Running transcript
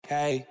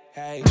Hey,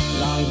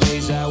 long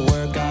days at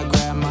work, I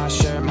grab my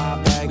shirt,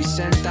 my bag. We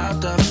sent out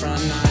the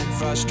front line.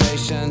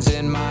 Frustrations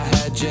in my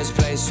head just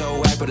play so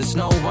whack, but it's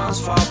no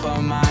one's fault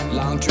but mine.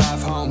 Long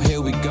drive home,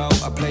 here we go.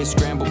 I play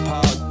Scramble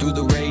Pod through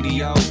the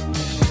radio.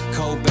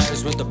 Cold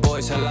bears with the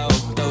boys, hello.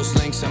 Those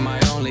links are my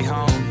only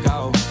home.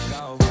 Go.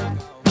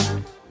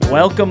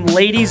 Welcome,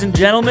 ladies and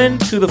gentlemen,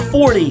 to the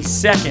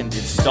 42nd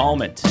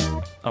installment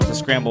of the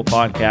Scramble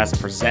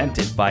Podcast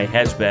presented by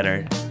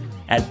HedgeBetter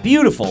at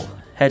beautiful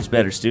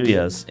HedgeBetter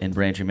Studios in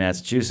Braintree,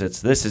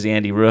 Massachusetts. This is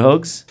Andy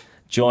Rogues,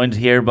 joined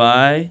here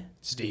by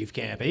Steve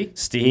Campy.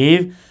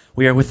 Steve.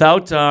 We are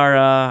without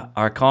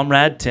our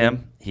comrade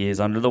Tim. He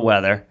is under the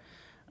weather.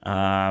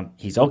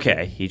 He's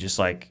okay. He's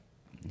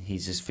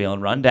just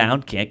feeling run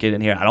down. Can't get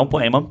in here. I don't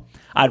blame him.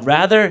 I'd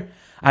rather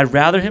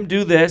him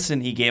do this,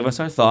 and he gave us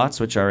our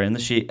thoughts, which are in the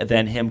sheet,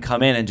 than him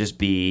come in and just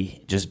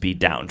be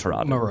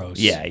downtrodden.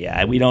 Morose.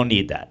 Yeah. We don't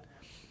need that.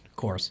 Of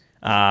course.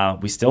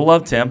 We still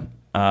love Tim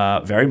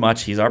very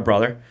much. He's our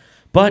brother,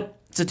 but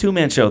it's a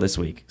two-man show this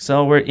week,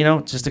 so we're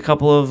just a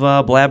couple of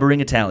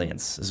blabbering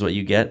Italians is what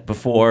you get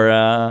before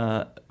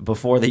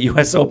the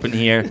U.S. Open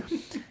here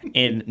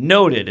in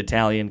noted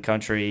Italian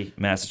country,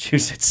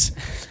 Massachusetts.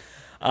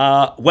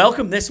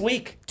 Welcome this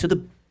week to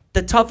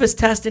the toughest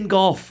test in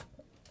golf.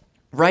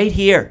 Right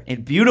here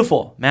in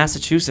beautiful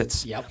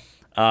Massachusetts. Yep.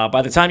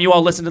 By the time you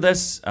all listen to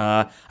this,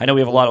 I know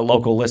we have a lot of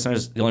local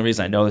listeners. The only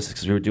reason I know this is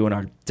because we were doing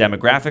our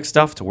demographic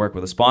stuff to work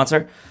with a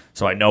sponsor,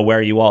 so I know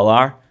where you all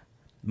are.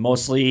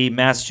 Mostly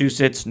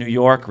Massachusetts, New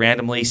York,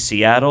 randomly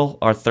Seattle,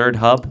 our third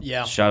hub.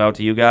 Yeah. Shout out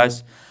to you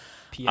guys.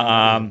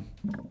 PNW.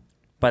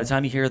 By the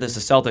time you hear this, the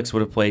Celtics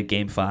would have played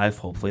Game 5.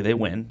 Hopefully they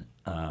win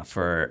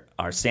for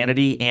our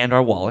sanity and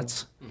our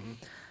wallets.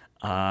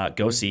 Mm-hmm.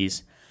 Go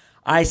Seas.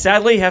 I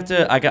sadly have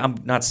to. I'm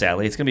not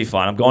sadly. It's gonna be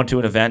fun. I'm going to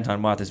an event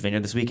on Martha's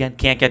Vineyard this weekend.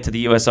 Can't get to the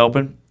U.S.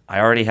 Open. I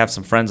already have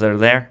some friends that are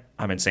there.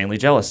 I'm insanely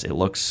jealous. It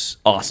looks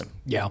awesome.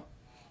 Yeah.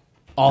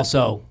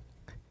 Also,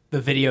 the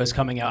videos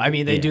coming out. I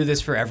mean, they do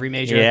this for every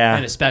major,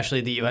 and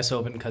especially the U.S.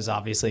 Open because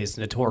obviously it's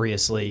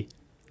notoriously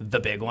the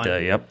big one.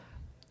 Yep.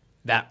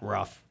 That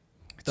rough.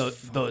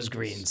 Those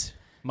greens.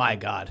 My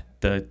God.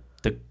 The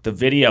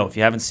video, if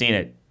you haven't seen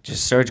it,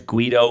 just search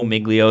Guido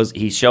Miglio's.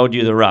 He showed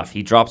you the rough.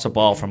 He drops a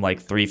ball from like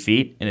 3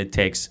 feet, and it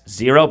takes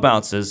 0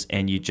 bounces,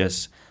 and you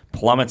just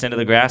plummets into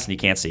the grass, and you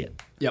can't see it.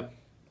 Yep.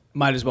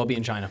 Might as well be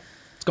in China.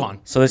 It's gone.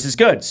 So this is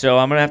good. So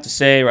I'm going to have to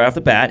say right off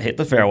the bat, hit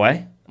the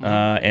fairway,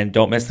 and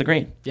don't miss the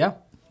green. Yeah.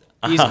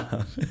 Easy.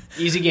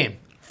 Easy game.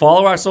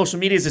 Follow our social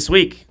medias this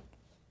week.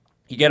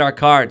 You get our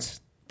cards.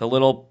 The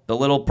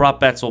little prop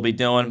bets we'll be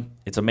doing.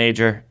 It's a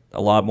major.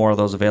 A lot more of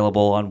those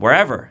available on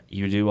wherever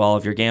you do all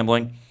of your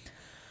gambling.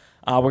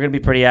 We're going to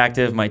be pretty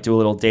active. Might do a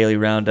little daily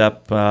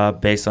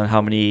roundup based on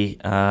how many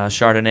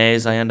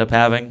Chardonnays I end up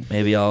having.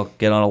 Maybe I'll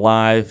get on a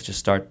live, just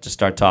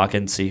start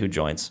talking, see who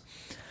joins.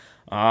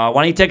 Why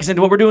don't you take us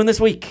into what we're doing this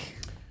week?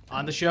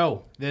 On the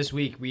show this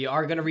week, we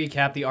are going to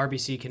recap the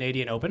RBC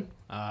Canadian Open,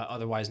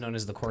 otherwise known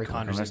as the Corey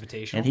Connors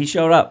Invitational. And he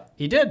showed up.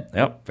 He did.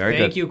 Yep, very good.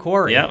 Thank you,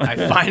 Corey. Yep.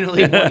 I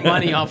finally won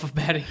money off of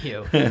betting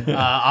you.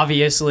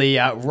 Obviously,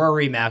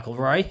 Rory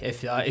McIlroy,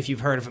 if you've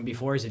heard of him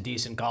before, he's a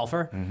decent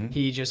golfer. Mm-hmm.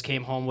 He just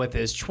came home with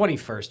his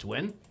 21st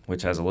win.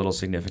 Which has a little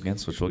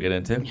significance, which we'll get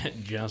into.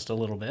 Just a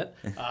little bit.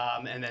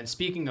 And then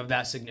speaking of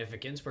that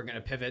significance, we're going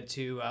to pivot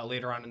to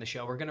later on in the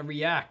show. We're going to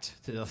react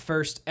to the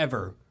first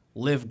ever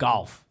Live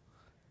Golf.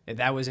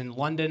 That was in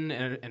London,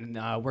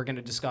 and we're going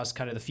to discuss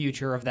kind of the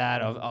future of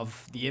that,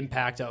 of the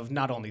impact of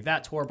not only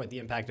that tour, but the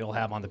impact it'll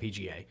have on the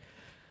PGA.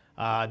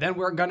 Then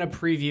we're going to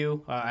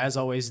preview, as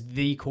always,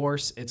 the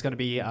course. It's going to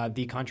be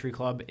the Country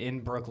Club in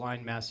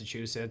Brookline,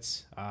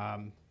 Massachusetts.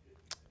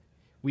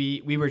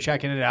 We were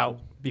checking it out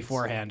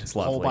beforehand, it's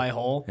lovely. Hole by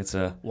hole.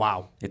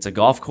 Wow. It's a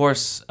golf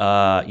course.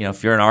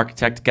 If you're an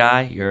architect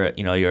guy, you're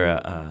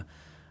a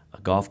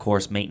golf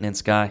course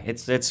maintenance guy.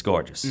 It's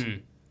gorgeous.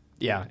 Mm.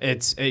 Yeah,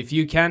 if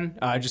you can,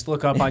 just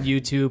look up on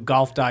YouTube,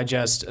 Golf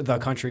Digest, the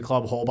Country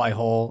Club hole by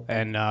hole,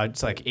 and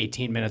it's like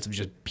 18 minutes of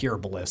just pure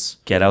bliss.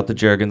 Get out the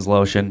Jergens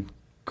lotion,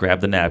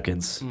 grab the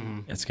napkins.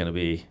 Mm-hmm. It's going to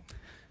be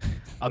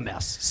a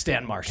mess.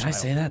 Stan Marsh. Can I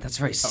say that? That's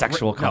very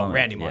sexual comment. No,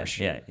 Randy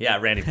Marsh. Yeah,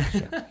 Randy Marsh.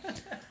 Yeah.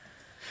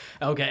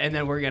 Okay, and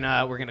then we're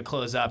gonna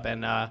close up,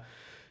 and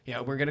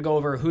we're gonna go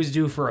over who's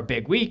due for a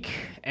big week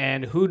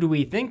and who do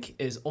we think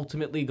is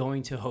ultimately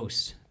going to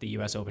host the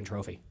U.S. Open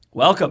Trophy.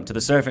 Welcome to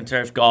the Surf and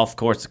Turf Golf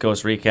Coast to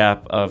Coast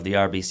recap of the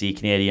RBC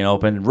Canadian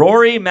Open.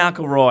 Rory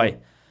McIlroy,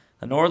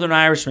 the Northern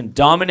Irishman,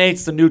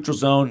 dominates the neutral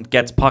zone,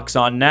 gets pucks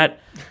on net,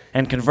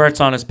 and converts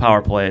on his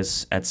power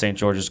plays at St.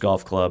 George's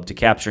Golf Club to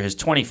capture his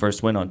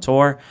 21st win on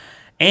tour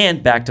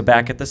and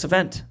back-to-back at this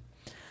event.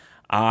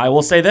 I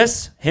will say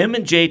this, him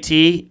and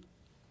JT,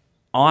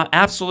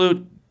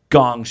 absolute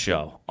gong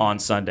show on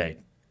Sunday.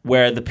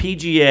 Where the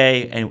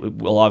PGA,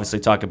 and we'll obviously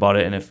talk about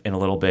it in a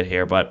little bit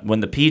here, but when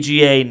the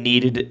PGA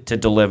needed to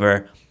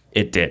deliver,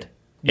 it did.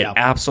 It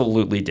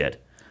absolutely did.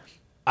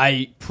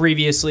 I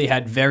previously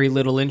had very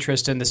little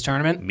interest in this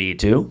tournament. Me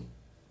too.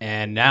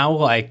 And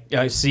now,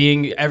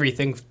 seeing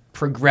everything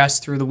progress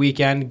through the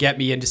weekend, get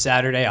me into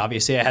Saturday.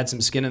 Obviously, I had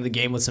some skin in the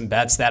game with some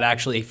bets that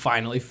actually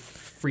finally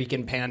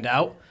freaking panned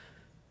out.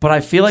 But I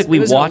feel like we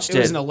watched it. It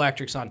was an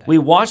electric Sunday. We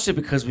watched it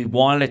because we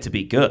wanted it to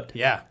be good.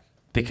 Yeah.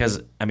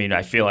 Because, I mean,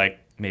 I feel like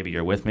maybe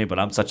you're with me, but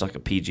I'm such like a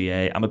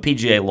PGA. I'm a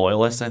PGA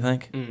loyalist, I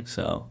think.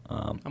 So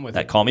I'm with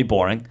that you. call me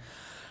boring.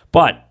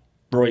 But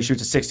Rory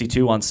shoots a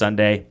 62 on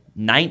Sunday.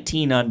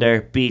 19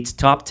 under, beats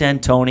top 10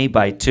 Tony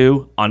by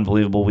 2.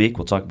 Unbelievable week.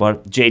 We'll talk about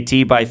it.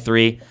 JT by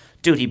 3.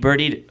 Dude, he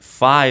birdied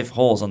 5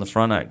 holes on the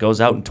front nine. Goes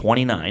out in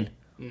 29.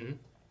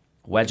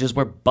 Wedges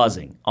were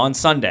buzzing. On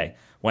Sunday,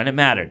 when it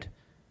mattered,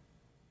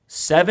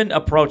 7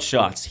 approach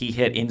shots he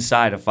hit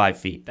inside of 5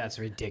 feet. That's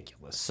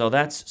ridiculous. So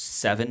that's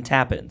 7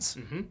 tap-ins.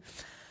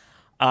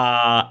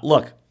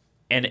 Look,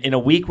 and in a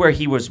week where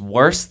he was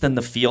worse than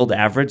the field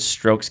average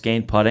strokes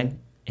gained putting,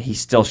 he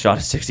still shot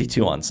a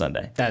 62 on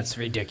Sunday. That's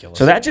ridiculous.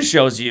 So that just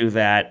shows you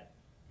that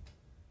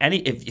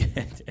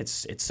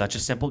it's such a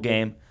simple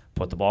game.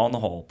 Put the ball in the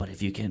hole, but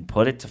if you can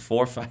put it to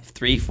 4,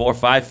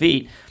 5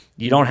 feet,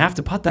 you don't have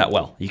to putt that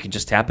well. You can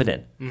just tap it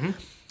in.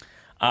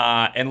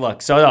 And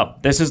look, so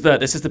this is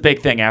the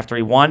big thing. After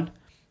he won,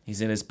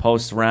 he's in his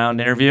post-round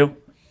interview, and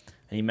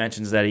he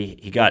mentions that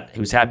he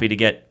was happy to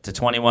get to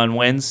 21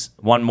 wins,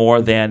 one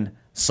more than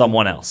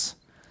someone else.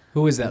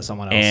 Who is that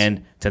someone else?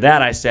 And to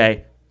that I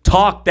say,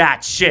 talk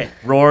that shit,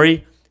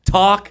 Rory.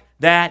 Talk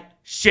that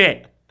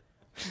shit.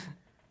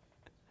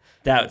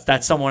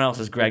 That someone else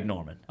is Greg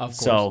Norman. Of course.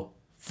 So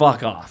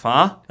fuck off,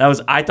 huh?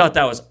 I thought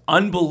that was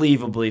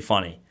unbelievably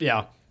funny.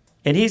 Yeah.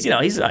 And he's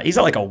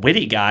like a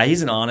witty guy.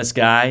 He's an honest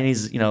guy, and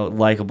he's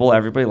likable.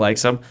 Everybody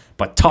likes him.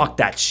 But talk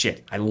that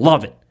shit. I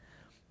love it.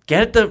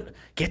 Get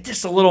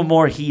this a little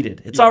more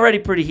heated. It's already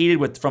pretty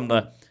heated from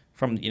the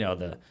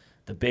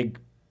big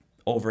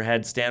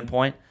overhead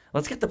standpoint.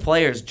 Let's get the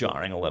players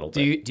jarring a little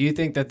bit. Do you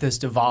think that this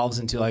devolves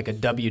into like a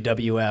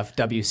WWF,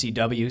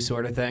 WCW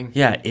sort of thing?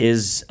 Yeah.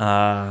 Is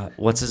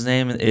what's his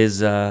name?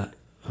 Is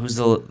who's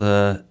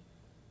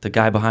the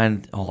guy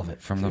behind all of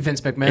it from the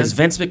Vince McMahon? Is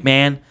Vince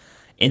McMahon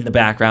in the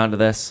background of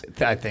this?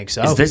 I think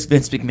so. Is this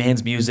Vince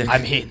McMahon's music? I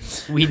mean,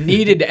 we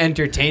needed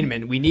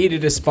entertainment. We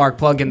needed a spark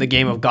plug in the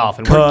game of golf,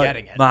 and we're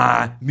getting it.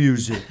 My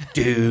music,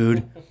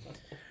 dude.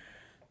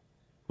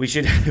 We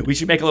should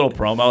make a little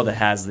promo that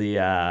has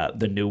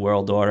the New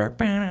World Order.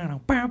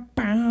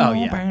 Oh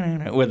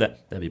yeah, with it.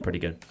 That'd be pretty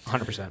good.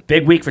 100%.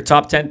 Big week for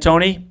top 10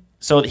 Tony.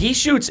 So he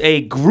shoots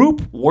a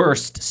group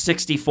worst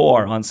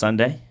 64 on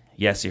Sunday.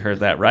 Yes, you heard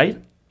that right.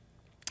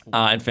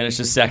 And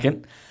finishes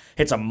second.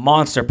 Hits a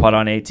monster putt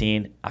on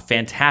 18. A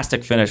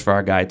fantastic finish for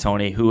our guy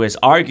Tony, who is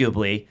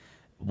arguably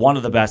one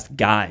of the best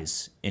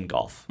guys in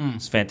golf.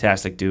 He's a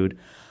fantastic dude.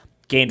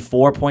 Gained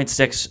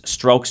 4.6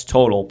 strokes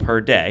total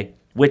per day,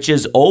 which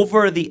is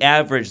over the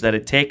average that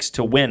it takes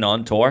to win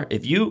on tour.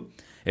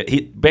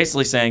 He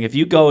basically saying if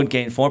you go and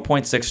gain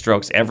 4.6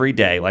 strokes every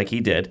day, like he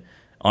did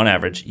on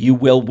average, you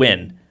will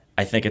win.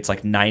 I think it's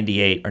like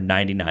 98 or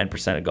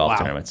 99% of golf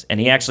tournaments. And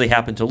he actually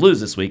happened to lose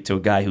this week to a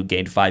guy who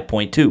gained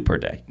 5.2 per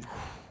day.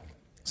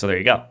 So there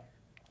you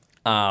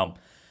go.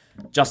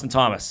 Justin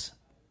Thomas.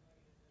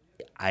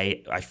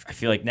 I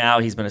feel like now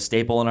he's been a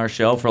staple in our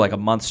show for like a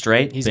month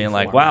straight. He's being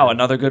like, informed, wow, man.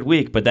 Another good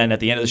week. But then at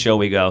the end of the show,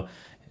 we go,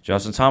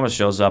 Justin Thomas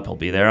shows up. He'll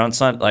be there on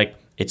Sunday. Like,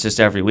 it's just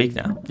every week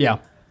now. Yeah.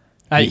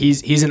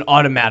 He's an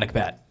automatic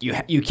bet.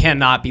 You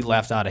cannot be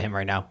left out of him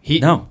right now.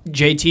 No.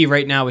 JT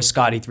right now is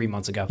Scotty 3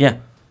 months ago. Yeah.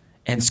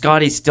 And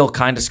Scotty's still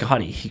kind of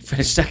Scotty. He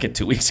finished second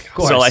 2 weeks ago. Of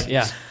course, So like,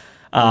 yeah.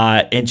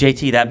 And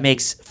JT, that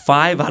makes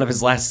 5 out of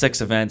his last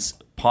 6 events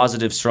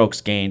positive strokes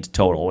gained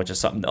total, which is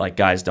something that like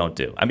guys don't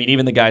do. I mean,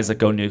 even the guys that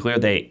go nuclear,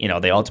 they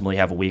ultimately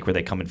have a week where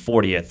they come in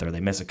 40th or they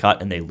miss a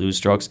cut and they lose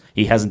strokes.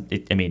 He hasn't.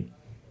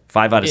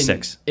 5 out of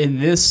 6 in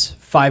this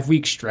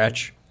 5-week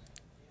stretch.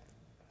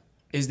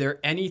 Is there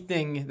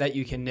anything that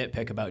you can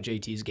nitpick about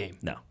JT's game?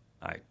 No.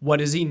 What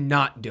is he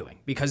not doing?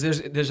 Because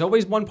there's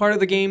always one part of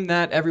the game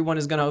that everyone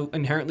is going to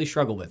inherently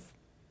struggle with.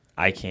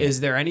 I can't. Is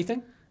there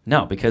anything?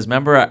 No, because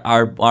remember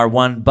our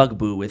one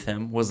bugaboo with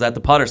him was that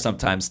the putter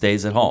sometimes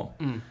stays at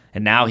home.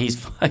 And now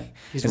he's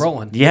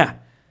rolling. Yeah.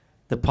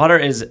 The putter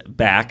is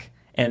back,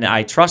 and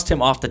I trust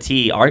him off the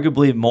tee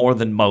arguably more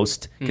than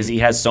most because he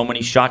has so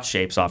many shot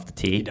shapes off the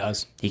tee. He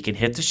does. He can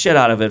hit the shit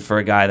out of it for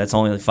a guy that's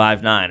only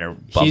 5'9" or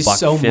He's buck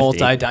so 50.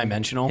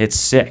 multi-dimensional. It's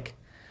sick.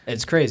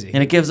 It's crazy.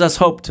 And it gives us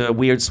hope to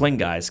weird swing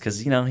guys because,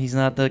 he's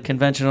not the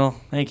conventional.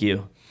 Thank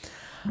you.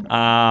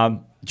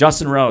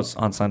 Justin Rose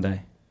on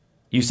Sunday.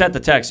 You sent the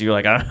text. You're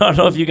like, I don't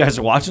know if you guys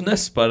are watching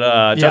this,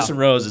 but Justin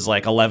Rose is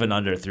like 11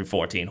 under through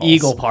 14 holes.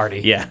 Eagle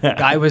party. Yeah.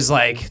 Guy was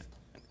like,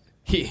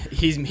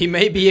 he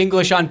may be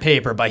English on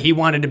paper, but he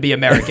wanted to be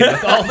American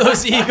with all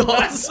those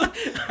Eagles. All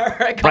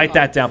right, come Write on.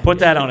 that down. Put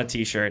that on a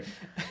T-shirt.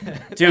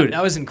 Dude,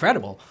 That was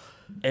incredible.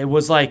 it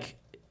was like,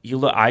 you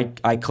look.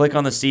 I click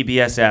on the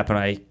CBS app,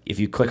 and if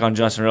you click on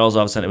Justin Rose,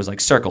 all of a sudden it was like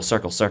circle,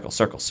 circle, circle,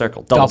 circle,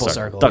 circle, double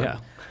circle. yeah.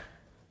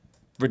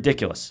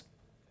 Ridiculous.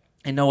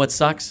 And know what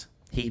sucks?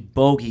 He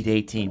bogeyed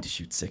 18 to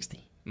shoot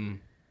 60. And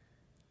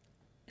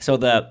So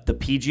the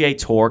PGA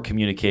Tour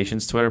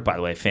Communications Twitter, by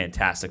the way,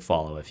 fantastic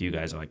follow if you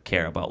guys like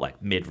care about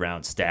like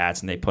mid-round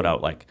stats, and they put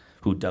out like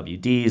who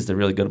WDs. They're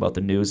really good about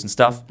the news and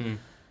stuff.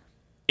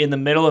 In the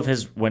middle of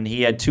when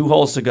he had 2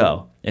 holes to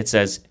go, it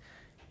says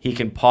he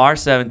can par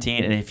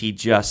 17, and if he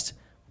just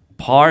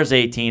pars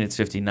 18, it's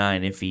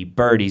 59. If he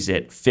birdies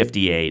it,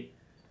 58.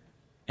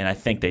 And I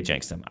think they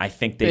jinxed him. I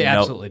think they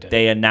absolutely did.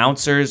 They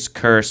announcers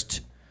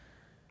cursed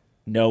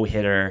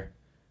no-hitter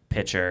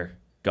pitcher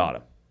got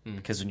him.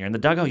 Because when you're in the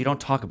dugout, you don't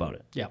talk about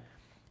it. Yeah.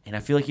 And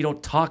I feel like you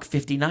don't talk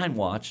 59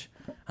 watch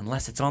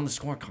unless it's on the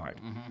scorecard.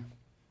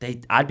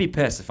 I'd be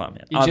pissed if I'm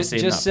him. You Obviously,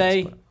 just not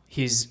say pissed,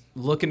 he's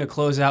looking to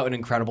close out an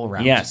incredible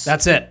round. Yes.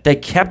 That's it. They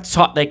kept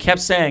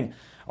saying,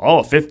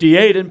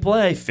 58 in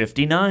play,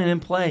 59 in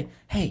play.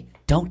 Hey,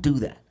 don't do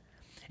that.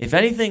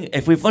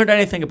 If we've learned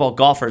anything about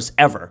golfers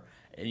ever,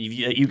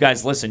 you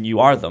guys listen, you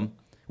are them.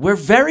 We're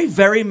very,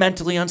 very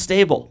mentally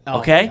unstable.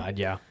 Okay? Oh, God,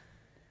 yeah.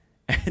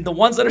 And the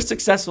ones that are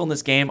successful in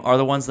this game are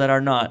the ones that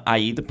are not,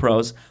 i.e. the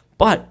pros.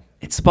 But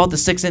it's about the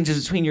 6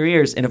 inches between your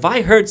ears. And if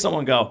I heard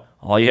someone go,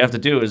 all you have to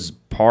do is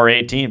par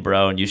 18,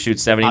 bro, and you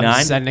shoot 79.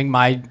 I'm sending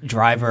my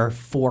driver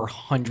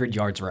 400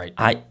 yards right.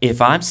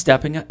 If I'm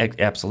stepping up,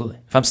 absolutely.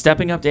 If I'm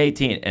stepping up to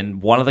 18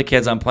 and one of the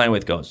kids I'm playing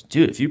with goes,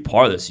 dude, if you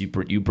par this, you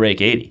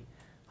break 80.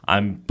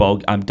 I'm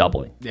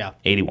doubling. Yeah.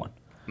 81.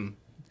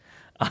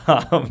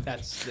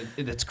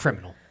 That's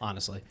criminal,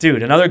 honestly.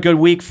 Dude, another good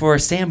week for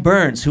Sam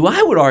Burns, who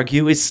I would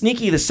argue is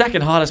sneaky the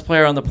second hottest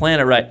player on the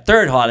planet, right?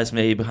 Third hottest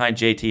maybe behind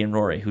JT and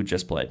Rory, who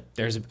just played.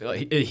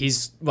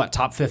 He's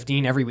top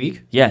 15 every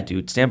week? Yeah,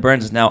 dude. Sam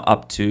Burns is now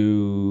up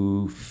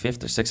to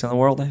 5th or 6th in the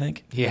world, I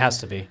think. He has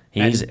to be.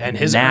 He's and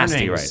his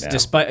nasty earnings, right now.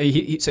 Despite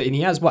and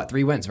he has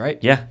 3 wins,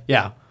 right? Yeah.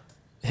 Yeah.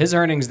 His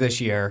earnings this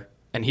year,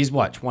 and he's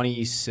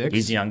 26?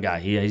 He's a young guy.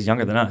 He's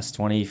younger than us.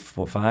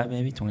 25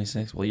 maybe,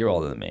 26. Well, you're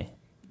older than me.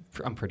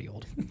 I'm pretty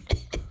old.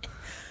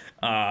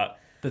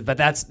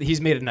 But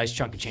he's made a nice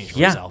chunk of change for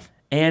himself.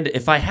 And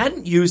if I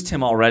hadn't used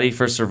him already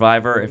for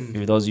Survivor,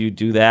 if those of you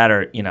do that,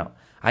 or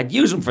I'd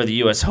use him for the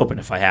U.S. Open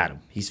if I had him.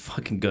 He's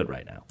fucking good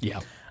right now.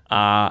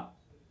 Yeah.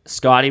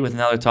 Scotty with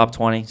another top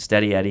 20,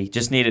 steady Eddie.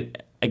 Just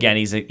needed again.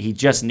 He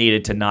just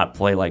needed to not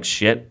play like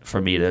shit for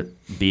me to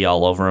be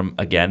all over him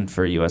again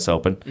for U.S.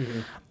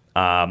 Open.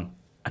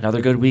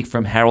 Another good week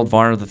from Harold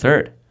Varner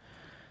III,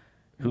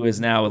 who is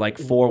now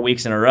 4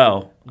 weeks in a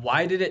row.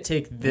 Why did it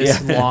take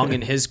this long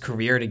in his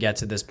career to get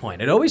to this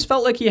point? It always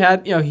felt like he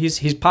had,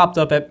 he's popped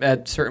up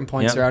at certain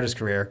points throughout his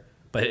career,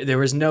 but there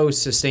was no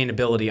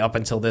sustainability up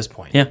until this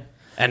point. Yeah.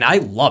 And I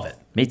love it.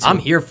 Me too. I'm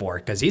here for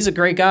it because he's a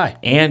great guy.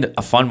 And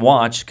a fun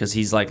watch because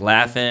he's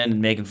laughing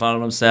and making fun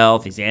of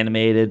himself. He's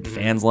animated.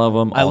 Fans love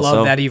him. I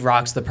love that he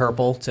rocks the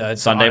purple to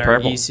Sunday honor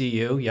purple.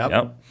 ECU.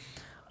 Yep.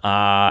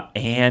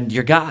 And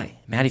your guy,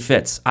 Matty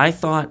Fitz. I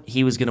thought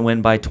he was going to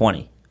win by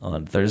 20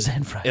 on Thursday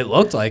and Friday. It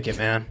looked like it,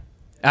 man.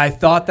 I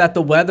thought that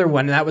the weather,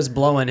 when that was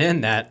blowing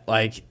in, that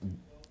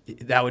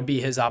would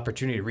be his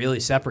opportunity to really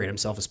separate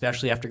himself,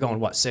 especially after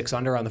going, 6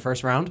 under on the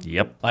first round?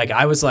 Yep.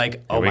 I was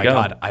like, oh my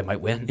God, I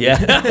might win. Yeah.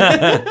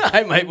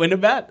 I might win a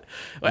bet.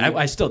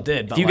 I still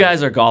did. But if you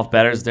guys are golf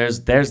bettors,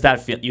 there's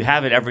that feel. You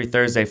have it every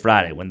Thursday,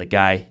 Friday when the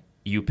guy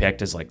you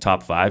picked is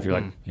top 5. You're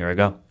like, here I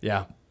go.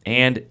 Yeah.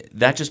 And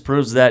that just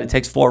proves that it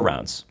takes 4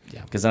 rounds.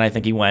 Yeah. Because then I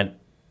think he went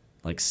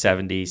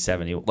 70.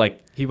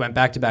 He went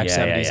back-to-back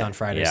 70s on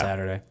Friday, yeah.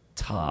 Saturday.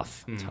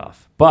 Tough.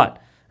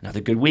 But another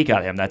good week out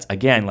of him. That's,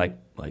 again,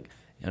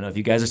 if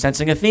you guys are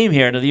sensing a theme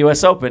here into the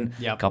U.S. Open,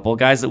 a couple of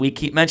guys that we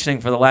keep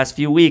mentioning for the last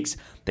few weeks,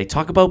 they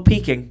talk about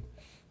peaking.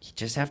 You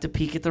just have to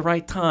peak at the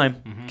right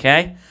time,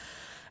 okay?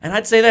 And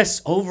I'd say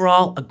this,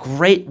 overall, a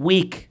great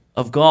week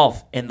of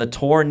golf, and the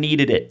tour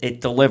needed it. It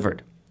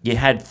delivered. You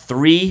had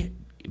 3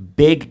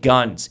 big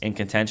guns in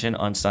contention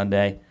on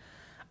Sunday.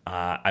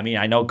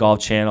 I know Golf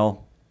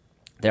Channel,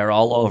 they're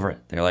all over it.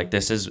 They're like,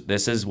 this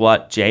is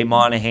what Jay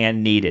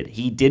Monahan needed.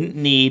 He didn't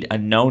need a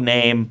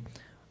no-name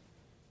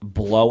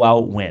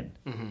blowout win.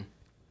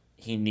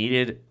 He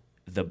needed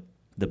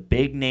the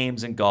big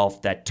names in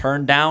golf that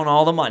turned down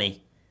all the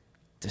money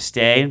to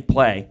stay and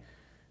play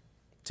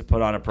to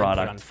put on a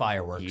product. Put on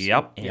fireworks.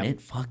 Yep, and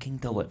it fucking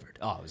delivered.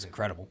 Oh, it was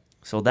incredible.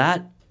 So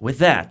that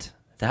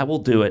will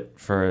do it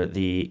for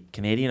the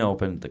Canadian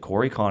Open, the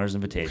Corey Connors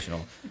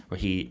Invitational, where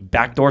he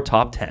backdoor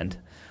top 10.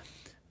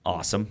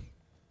 Awesome.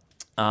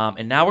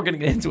 And now we're going to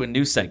get into a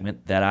new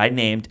segment that I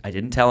named. I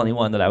didn't tell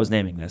anyone that I was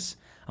naming this.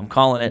 I'm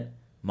calling it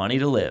Money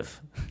to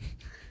Live.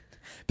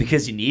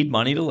 Because you need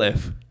money to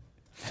live.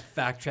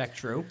 Fact check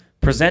true.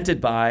 Presented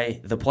by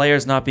the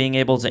players not being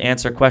able to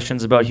answer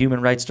questions about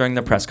human rights during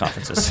their press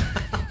conferences.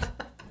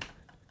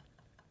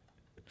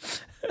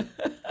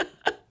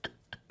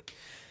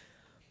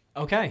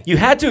 Okay. You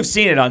had to have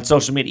seen it on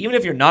social media. Even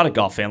if you're not a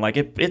golf fan,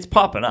 it's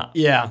popping up.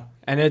 Yeah,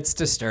 and it's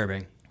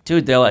disturbing.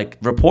 Dude, they're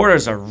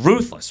reporters are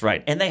ruthless,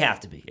 right? And they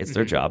have to be. It's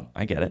their job.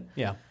 I get it.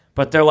 Yeah.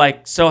 But they're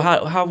like, so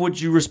how would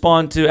you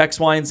respond to X,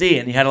 Y, and Z?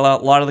 And you had a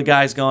lot of the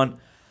guys going,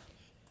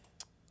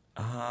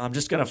 I'm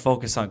just going to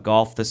focus on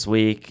golf this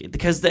week.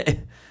 Because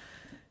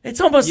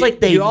it's almost like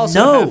they you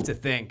also know. have to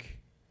think,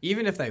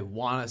 even if they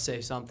want to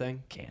say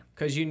something, Can't.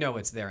 because you know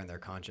it's there in their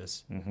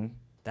conscience. Mm-hmm.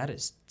 That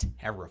is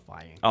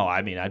terrifying. Oh,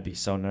 I mean, I'd be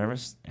so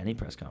nervous. Any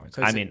press conference.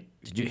 'Cause I mean,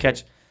 did you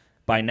catch?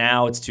 By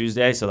now, it's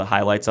Tuesday, so the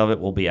highlights of it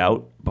will be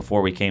out.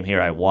 Before we came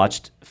here, I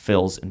watched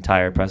Phil's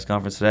entire press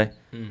conference today.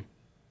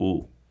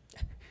 Ooh.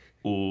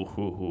 Ooh,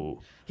 hoo, hoo.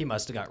 He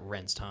must have got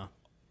rinsed, huh?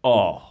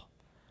 Oh.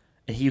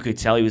 And you could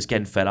tell he was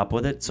getting fed up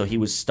with it, so he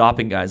was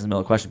stopping guys in the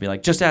middle of the question, being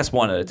like, just ask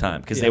one at a time.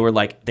 Because they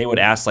would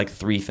ask like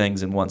 3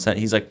 things in one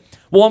sentence. He's like,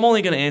 well, I'm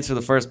only going to answer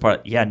the first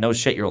part. Yeah, no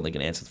shit, you're only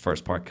going to answer the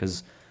first part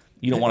because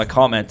you don't want to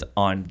comment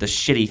on the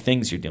shitty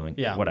things you're doing.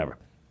 Yeah. Whatever.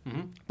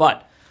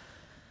 But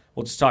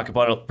we'll just talk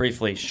about it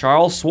briefly.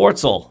 Charles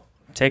Schwartzel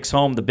takes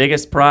home the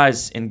biggest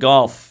prize in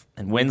golf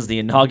and wins the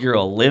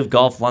inaugural Live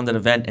Golf London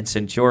event in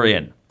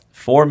Centurion.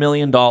 $4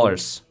 million.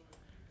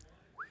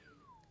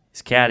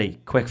 His caddy,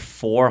 quick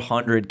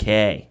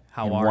 $400K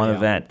in one you?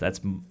 event.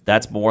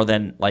 That's more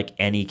than like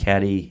any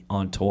caddy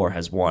on tour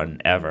has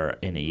won ever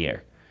in a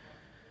year.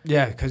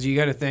 Yeah, because you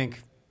got to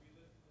think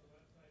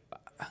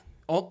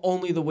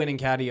only the winning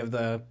caddy of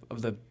the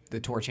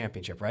tour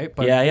championship, right?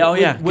 But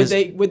yeah. Would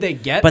they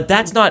get? But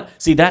that's not.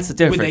 See, that's the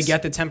difference. Would they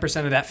get the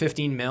 10% of that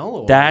 15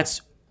 mil? Or?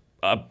 That's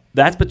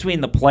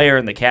between the player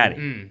and the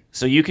caddy.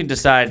 So you can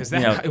decide.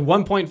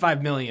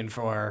 1.5 million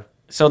for.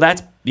 So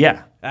that's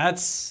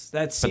That's.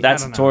 But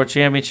that's the Tour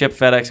Championship,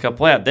 FedEx Cup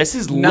playoff. This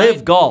is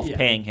Live Golf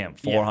paying him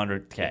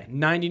 $400K.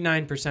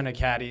 99% of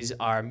caddies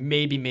are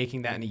maybe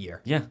making that in a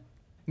year. Yeah,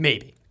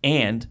 Maybe.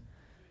 and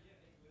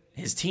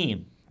his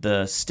team,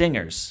 the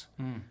Stingers.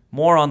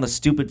 More on the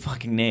stupid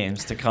fucking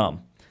names to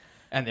come.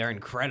 And they're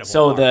incredible.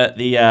 So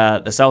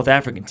the South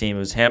African team, it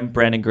was him,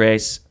 Brandon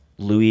Grace,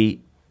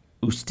 Louis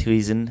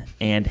Oosthuizen,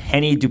 and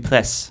Henny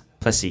Duplessis.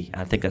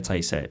 I think that's how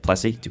you say it.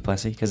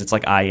 Duplessis, because it's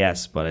like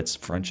IS, but it's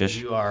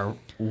Frenchish. You are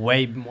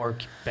way more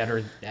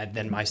better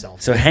than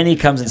myself. So Henny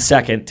comes in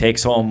second,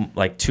 takes home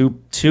like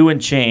two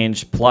and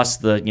change, plus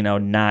the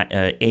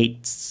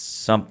 8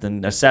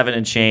 something, a 7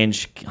 and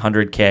change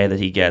 100K that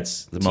he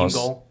gets. The Team most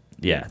goal.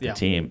 Yeah, the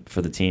team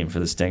for the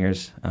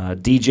Stingers.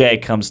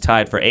 DJ comes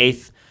tied for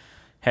 8th,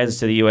 heads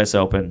to the U.S.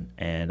 Open,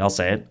 and I'll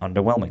say it,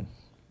 underwhelming.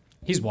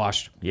 He's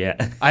washed.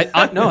 Yeah.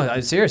 No,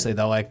 seriously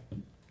though, like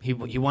he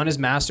won his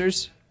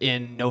Masters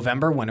in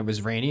November when it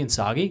was rainy and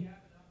soggy.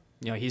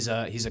 He's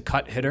a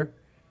cut hitter.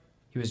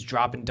 He was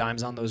dropping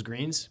dimes on those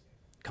greens.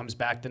 Comes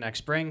back the next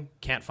spring,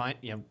 can't find.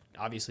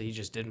 Obviously he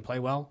just didn't play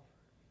well.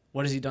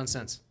 What has he done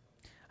since?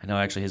 I know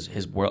actually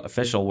his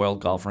official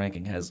world golf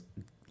ranking has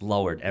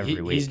lowered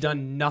every week. He's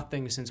done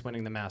nothing since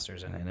winning the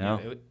Masters. And, I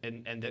know.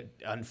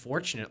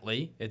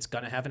 Unfortunately, it's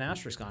going to have an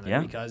asterisk on it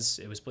Yeah. because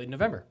it was played in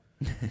November.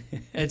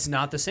 It's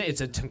not the same.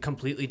 It's a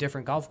completely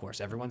different golf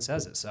course. Everyone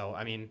says it. So,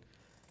 I mean,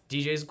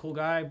 DJ's a cool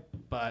guy,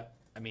 but,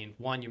 I mean,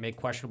 1, you make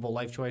questionable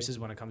life choices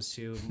when it comes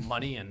to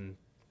money and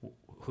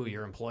who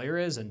your employer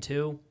is, and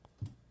 2,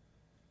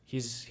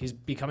 he's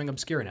becoming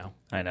obscure now.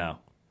 I know.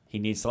 He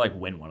needs to like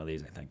win one of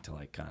these, I think, to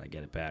like kind of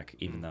get it back,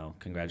 even though,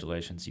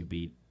 congratulations, you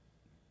beat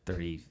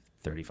 30,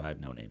 35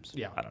 no names.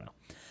 Yeah. I don't know.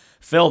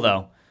 Phil,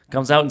 though,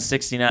 comes out in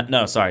 69.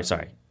 No, sorry.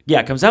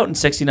 Yeah, comes out in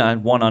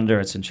 69, 1 under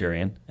at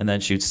Centurion, and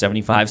then shoots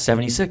 75,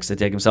 76 to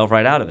take himself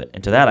right out of it.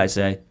 And to that I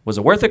say, was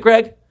it worth it,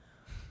 Greg?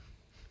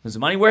 Was the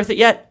money worth it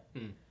yet?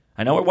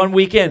 I know we're 1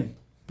 week in,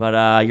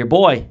 but your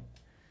boy,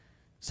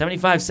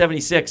 75,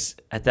 76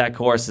 at that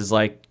course is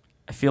like,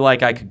 I feel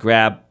like I could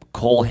grab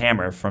Cole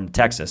Hammer from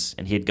Texas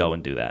and he'd go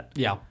and do that.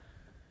 Yeah.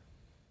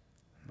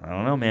 I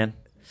don't know, man.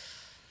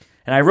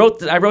 And I wrote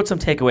some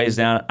takeaways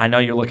down. I know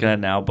you're looking at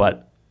it now,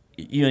 but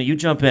you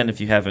jump in if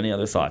you have any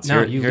other thoughts.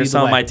 No, Here's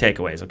some of my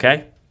takeaways,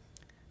 okay?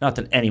 Not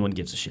that anyone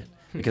gives a shit,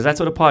 because that's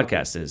what a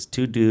podcast is.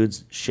 2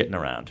 dudes shitting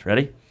around.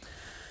 Ready?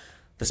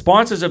 The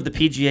sponsors of the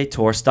PGA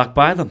Tour stuck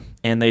by them,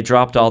 and they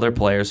dropped all their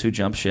players who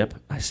jumped ship.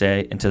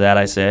 And to that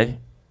I say,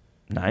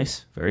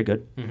 nice, very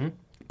good. Mm-hmm.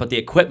 But the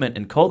equipment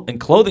and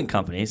clothing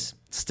companies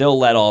still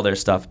let all their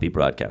stuff be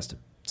broadcasted.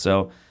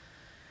 So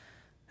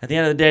at the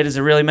end of the day, does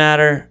it really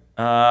matter?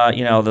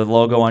 The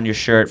logo on your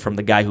shirt from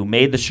the guy who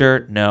made the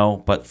shirt?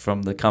 No. But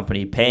from the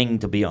company paying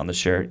to be on the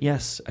shirt?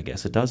 Yes, I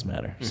guess it does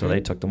matter. Mm-hmm. So they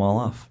took them all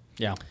off.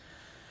 Yeah.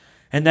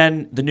 And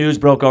then the news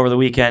broke over the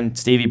weekend.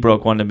 Stevie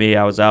broke one to me.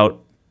 I was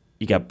out.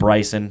 You got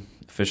Bryson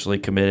officially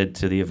committed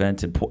to the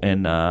event in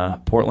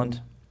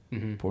Portland.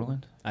 Mm-hmm.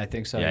 Portland? I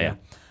think so. Yeah.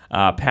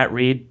 Pat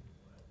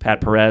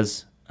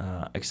Perez,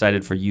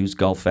 excited for Used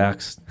Golf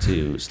Facts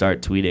to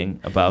start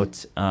tweeting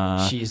about.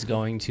 She's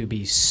going to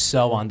be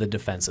so on the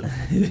defensive.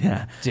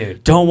 Yeah.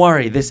 Dude. Don't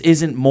worry. This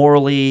isn't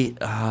morally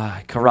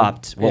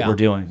corrupt, what we're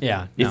doing.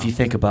 Yeah. If you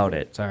think about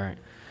it. It's all right.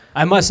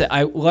 I must say,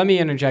 let me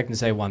interject and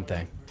say one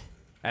thing.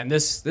 And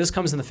this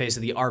comes in the face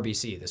of the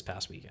RBC this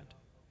past weekend.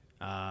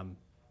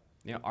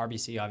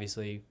 RBC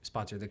obviously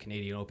sponsored the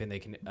Canadian Open. They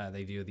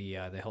do the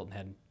Hilton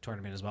Head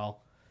tournament as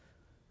well.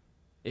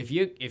 If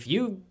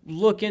you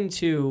look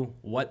into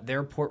what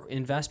their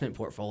investment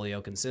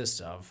portfolio consists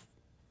of,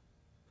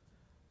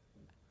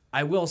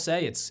 I will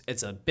say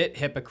it's a bit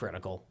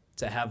hypocritical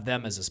to have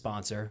them as a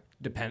sponsor,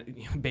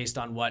 based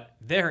on what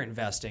they're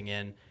investing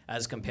in,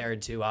 as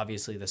compared to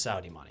obviously the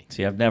Saudi money.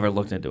 See, I've never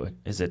looked into it.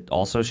 Is it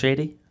also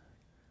shady?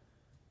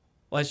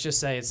 Let's just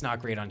say it's not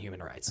great on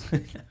human rights.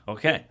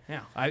 Okay.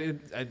 Yeah,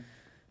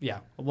 yeah,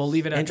 we'll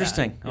leave it at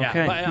Interesting. that.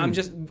 Okay. Yeah,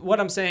 but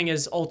what I'm saying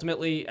is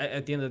ultimately,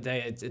 at the end of the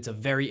day, it's a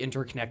very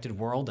interconnected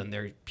world,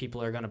 and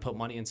people are going to put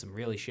money in some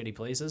really shitty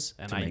places,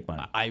 and To make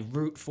money. I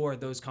root for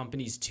those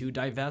companies to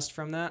divest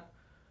from that.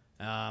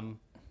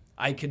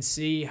 I could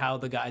see how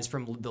the guys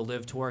from the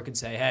Live Tour could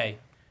say, hey,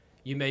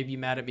 you may be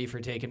mad at me for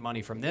taking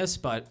money from this,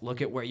 but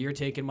look at where you're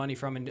taking money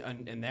from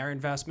in their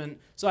investment.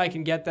 So I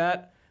can get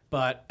that.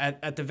 But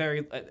at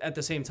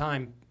the same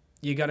time,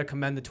 you got to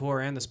commend the tour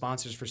and the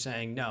sponsors for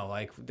saying no.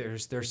 Like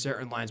there's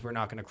certain lines we're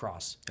not going to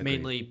cross. Agreed.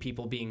 Mainly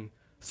people being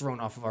thrown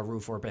off of our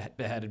roof or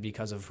beheaded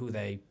because of who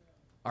they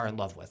are in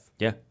love with.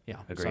 Yeah. Yeah,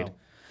 Agreed.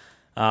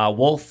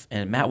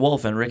 so- Matt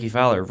Wolf and Ricky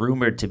Fowler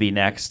rumored to be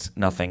next.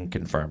 Nothing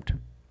confirmed.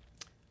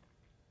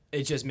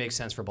 It just makes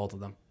sense for both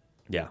of them.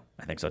 Yeah,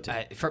 I think so too.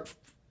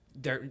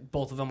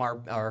 Both of them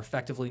are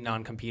effectively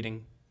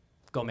non-competing.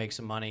 Go make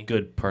some money.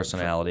 Good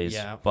personalities.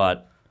 Yeah.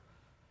 But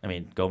I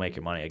mean, go make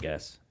your money, I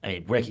guess. I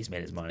mean, Ricky's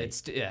made his money.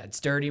 It's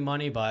dirty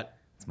money, but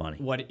It's money.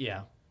 what?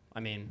 Yeah, I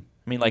mean,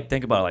 like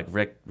think about it.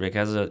 Like Rick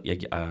has a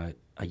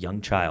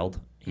young child.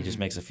 He just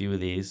makes a few of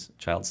these.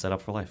 Child set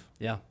up for life.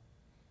 yeah.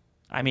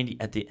 I mean,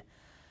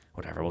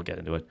 whatever, we'll get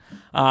into it.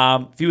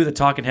 Few of the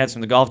talking heads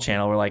from the Golf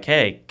Channel were like,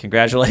 "Hey,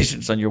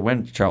 congratulations on your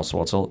win, Charles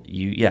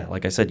Schwartzel.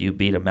 Like I said, you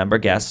beat a member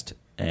guest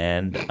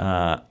and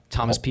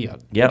Thomas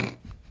Piot. Yep.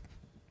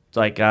 It's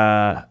like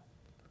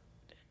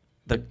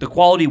the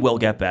quality will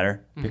get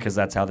better because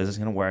that's how this is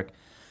going to work.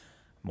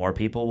 More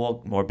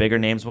bigger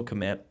names will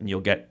commit, and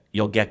you'll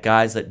get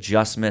guys that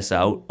just miss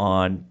out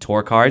on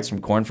tour cards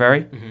from Korn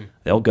Ferry.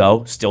 They'll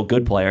go, still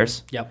good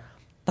players. Yep.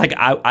 Like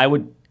I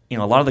would,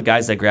 a lot of the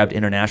guys I grabbed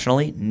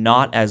internationally,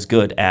 not as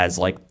good as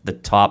like the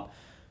top,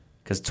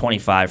 because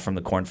 25 from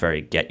the Korn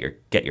Ferry get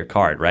your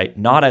card, right?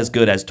 Not as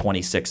good as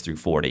 26 through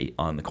 40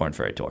 on the Korn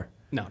Ferry Tour.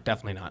 No,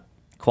 definitely not.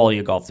 Quality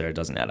of golf there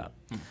doesn't add up.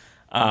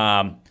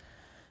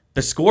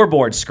 The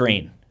scoreboard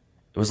screen,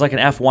 it was like an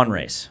F1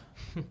 race.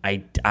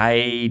 I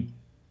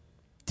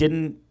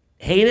didn't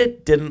hate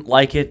it, didn't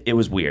like it. It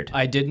was weird.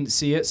 I didn't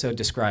see it, so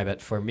describe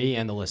it for me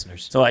and the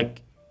listeners. So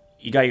like,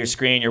 you got your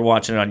screen, you're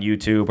watching it on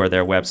YouTube or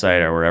their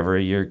website or wherever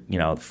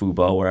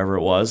Fubo, wherever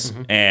it was,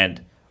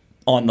 and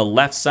on the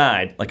left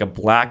side, like a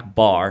black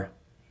bar,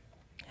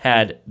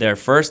 had their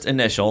first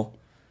initial,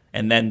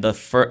 and then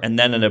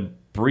an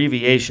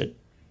abbreviation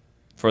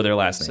for their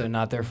last name. So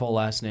not their full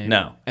last name.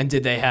 No. And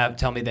did they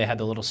tell me they had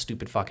the little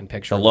stupid fucking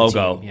picture The of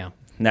logo team? Yeah.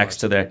 next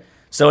to their.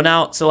 So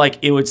like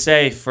it would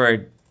say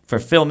for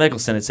Phil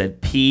Mickelson, it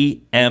said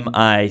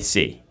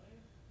PMIC.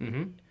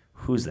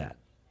 Who's that?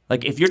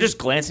 Like if you're just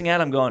glancing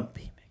at it, I'm going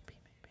P.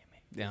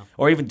 Yeah.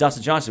 Or even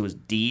Dustin Johnson was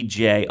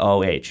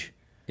DJOH.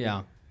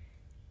 Yeah.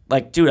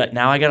 Like, dude,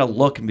 now I gotta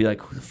look and be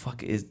like, who the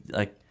fuck is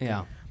like?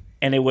 Yeah.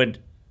 And it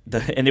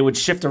would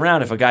shift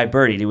around if a guy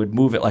birdied. He would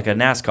move it like a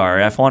NASCAR or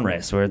F1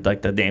 race where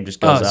like the name just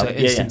goes up. So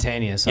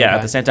instantaneous. Yeah, Okay.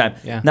 at the same time.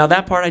 Yeah. Now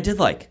that part I did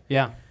like.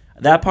 Yeah.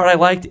 That part I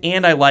liked,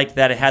 and I liked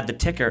that it had the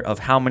ticker of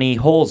how many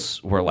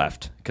holes were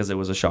left because it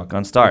was a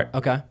shotgun start.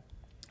 Okay.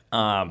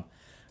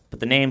 But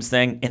the names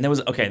thing, and there was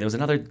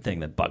another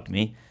thing that bugged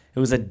me. It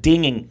was a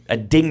ding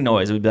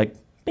noise. It would be like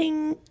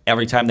bing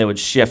every time they would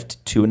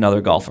shift to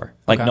another golfer.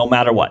 Like Okay. no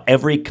matter what,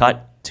 every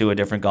cut to a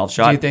different golf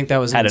shot. Do you think that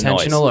was had a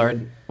noise. intentional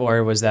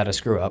or was that a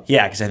screw up?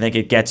 Yeah, because I think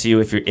it gets you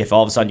if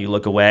all of a sudden you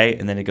look away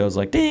and then it goes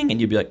like ding, and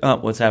you'd be like, oh,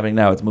 what's happening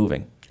now? It's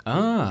moving.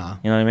 Ah.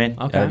 You know what I mean?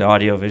 Okay. The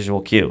audio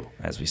visual cue,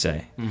 as we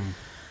say.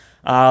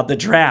 The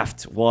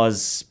draft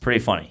was pretty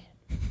funny.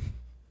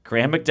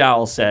 Graham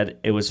McDowell said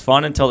it was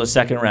fun until the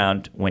second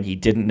round when he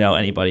didn't know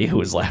anybody who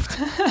was left.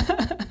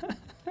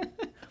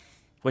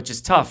 Which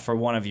is tough for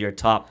one of your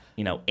top,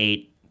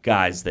 8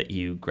 guys that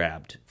you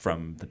grabbed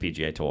from the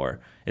PGA Tour.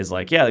 Is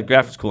like, yeah, the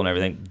draft was cool and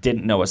everything.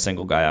 Didn't know a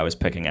single guy I was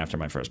picking after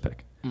my first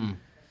pick.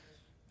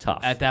 Tough.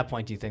 At that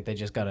point, do you think they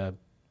just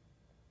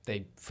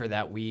for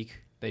that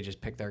week, they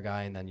just pick their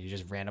guy and then you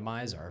just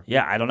randomize or?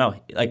 Yeah, I don't know.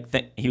 Like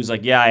he was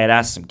like, yeah, I had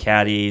asked some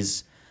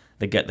caddies.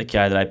 The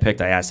guy that I picked,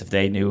 I asked if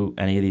they knew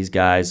any of these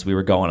guys. We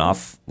were going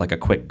off like a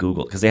quick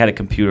Google because they had a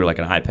computer, like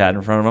an iPad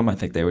in front of them. I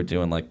think they were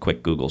doing like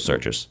quick Google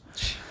searches.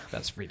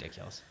 That's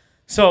ridiculous.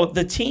 So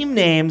the team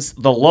names,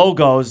 the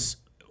logos,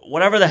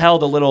 whatever the hell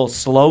the little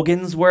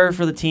slogans were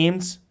for the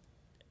teams.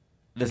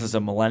 This is a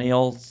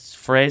millennial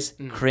phrase.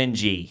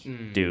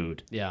 Cringy,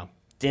 dude. Yeah.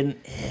 Did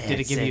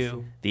it give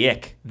you the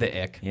ick?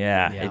 the ick?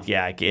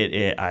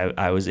 Yeah.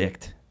 I was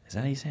icked. Is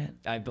that how you say it?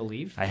 I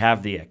believe. I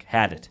have the ick.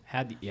 Had it.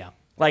 Yeah.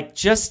 Like,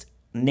 just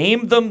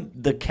name them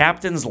the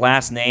captain's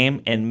last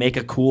name and make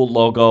a cool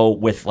logo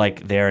with,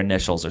 like, their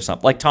initials or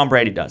something. Like Tom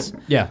Brady does.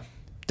 Yeah.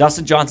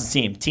 Dustin Johnson's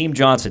team, Team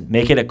Johnson.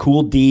 Make it a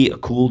cool D, a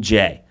cool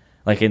J.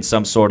 Like in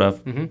some sort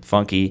of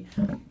funky,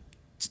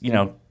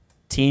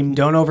 Team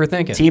Don't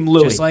overthink it. Team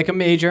Louis. Just like a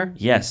major.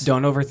 Yes.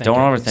 Don't overthink Don't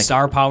it. overthink it.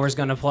 Star Power's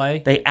going to play.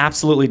 They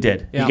absolutely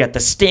did. Yeah. You get the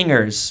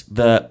Stingers.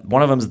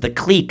 One of them's the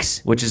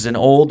Cleeks, which is an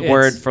old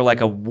word for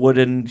like a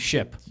wooden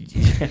Ship.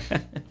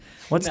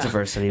 What's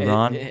diversity,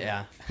 Ron?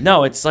 Yeah.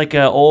 No, it's like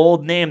an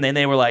old name. Then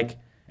they were like,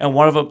 and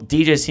one of them,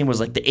 DJ's team was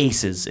like the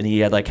Aces, and he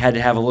had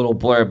to have a little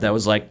blurb that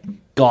was like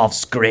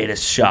golf's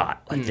greatest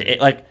shot,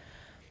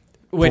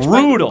 Which,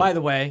 brutal. By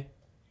the way,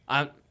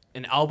 an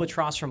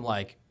albatross from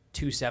like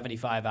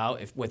 275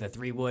 out with a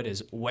 3-wood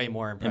is way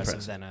more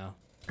impressive than a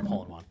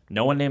hole in one.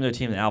 No one named their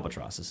team the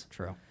Albatrosses.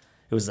 True.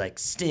 It was like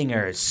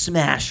Stingers,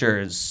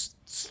 Smashers,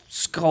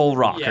 Skull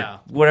Rocker, Yeah.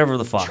 whatever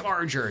the fuck.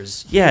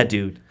 Chargers. Yeah,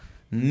 dude.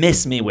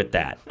 Miss me with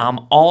that. I'm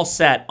all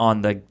set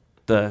on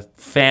the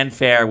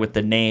fanfare with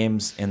the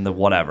names and the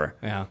whatever.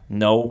 Yeah.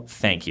 No,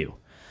 thank you.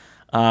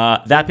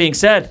 That being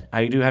said,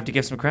 I do have to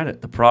give some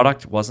credit. The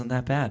product wasn't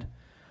that bad.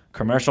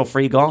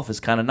 Commercial-free golf is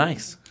kind of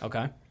nice.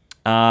 Okay.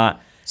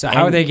 So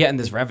How are they getting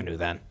this revenue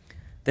then?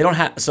 They don't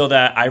have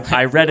that.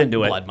 I read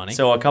into it. Blood money.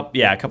 So a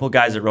couple of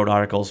guys that wrote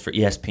articles for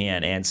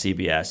ESPN and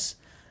CBS,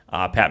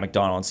 Pat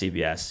McDonald on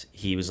CBS.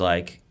 He was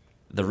like,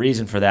 the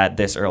reason for that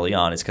this early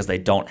on is because they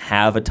don't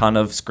have a ton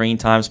of screen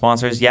time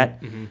sponsors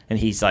yet, and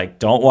he's like,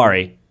 don't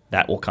worry,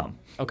 that will come.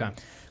 Okay.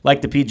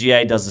 Like the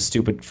PGA does the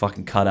stupid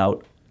fucking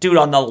cutout. Dude,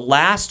 on the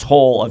last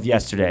hole of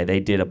yesterday, they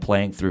did a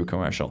playing through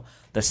commercial.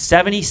 The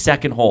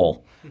 72nd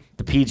hole,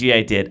 the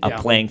PGA did a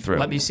playing through.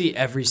 Let me see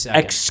every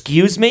second.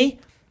 Excuse me?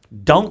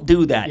 Don't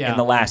do that Yeah. in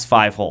the last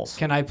 5 holes.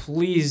 Can I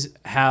please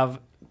have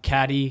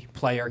caddy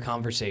player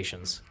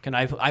conversations?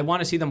 I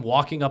want to see them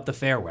walking up the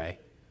fairway.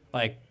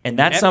 And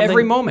that's every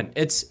something- moment.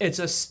 It's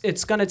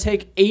going to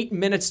take 8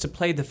 minutes to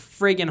play the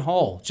friggin'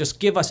 hole. Just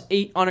give us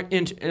 8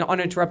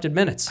 uninterrupted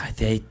minutes.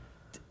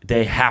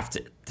 They have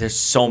to. There's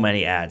so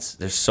many ads.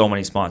 There's so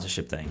many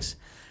sponsorship things,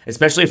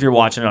 especially if you're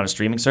watching it on a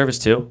streaming service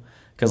too,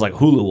 because like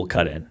Hulu will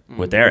cut in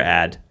with their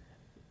ad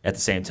at the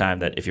same time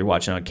that if you're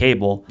watching on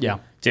cable. Yeah.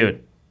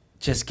 Dude,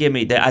 just give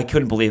me that. I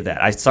couldn't believe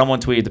that. Someone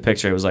tweeted the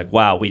picture. It was like,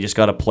 wow, we just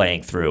got a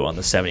playing through on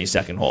the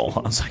 72nd hole. I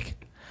was like,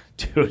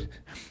 dude,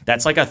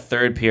 that's like a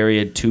third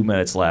period, 2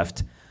 minutes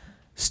left,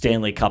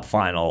 Stanley Cup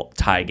final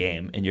tie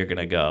game, and you're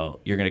gonna go.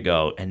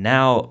 And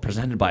now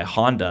presented by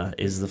Honda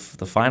is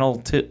the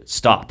final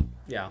stop.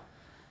 Yeah.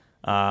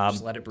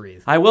 Just let it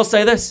breathe. I will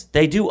say this: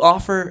 they do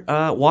offer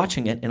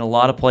watching it in a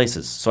lot of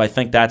places, so I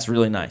think that's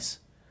really nice.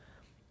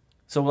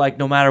 So like,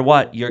 no matter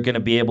what, you're gonna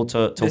be able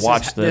to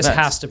watch the This events.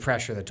 has to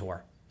pressure the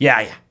tour.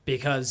 Yeah.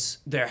 Because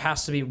there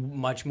has to be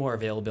much more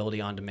availability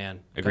on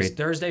demand. Because Agreed.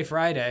 Thursday,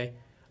 Friday,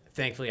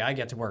 thankfully I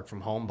get to work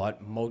from home,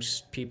 but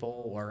most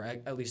people, or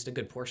at least a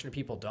good portion of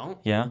people, don't.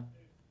 Yeah.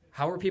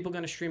 How are people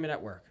going to stream it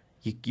at work?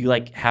 You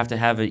like have to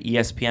have an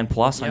ESPN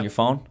Plus on Yep. your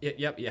phone.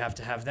 Yep, you have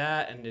to have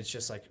that, and it's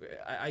just like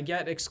I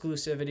get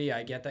exclusivity,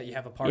 I get that you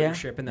have a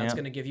partnership, and that's yeah.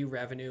 going to give you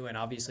revenue, and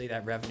obviously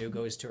that revenue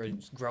goes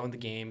towards growing the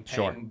game,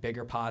 paying Sure.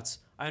 bigger pots.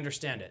 I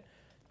understand it.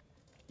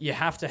 You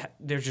have to.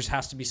 There just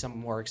has to be some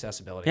more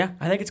accessibility. Yeah,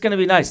 I think it's going to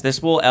be nice.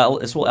 This will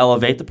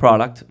elevate the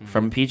product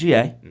from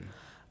PGA.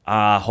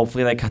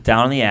 Hopefully they cut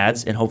down on the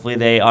ads, and hopefully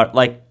they are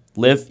like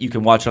Live. You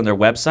can watch it on their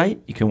website.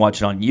 You can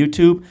watch it on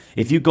YouTube.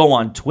 If you go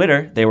on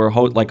Twitter, they were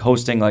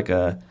hosting like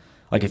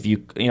if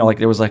you like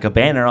there was like a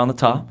banner on the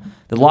top.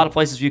 There's a lot of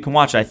places you can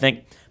watch it, I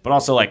think, but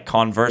also like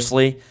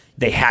conversely,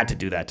 they had to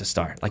do that to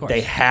start. Like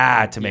they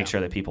had to make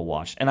sure that people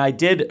watched. And I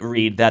did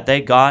read that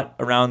they got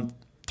around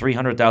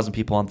 300,000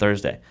 people on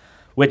Thursday,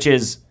 which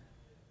is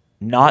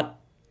not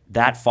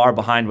that far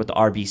behind what the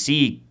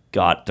RBC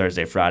got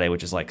Thursday, Friday,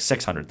 which is like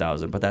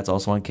 600,000, but that's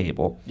also on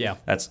cable. Yeah.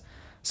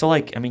 So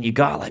like, I mean, you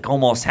got like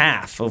almost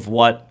half of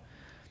what,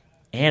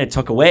 and it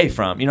took away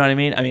from, you know what I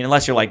mean? I mean,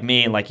 unless you're like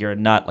me and like you're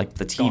not like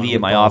the Going TV with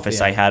in my both, office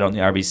yeah. I had on the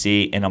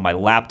RBC, and on my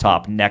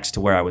laptop next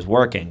to where I was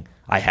working,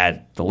 I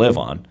had the Live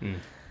on.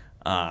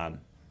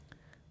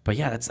 But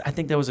yeah, I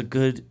think that was a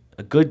good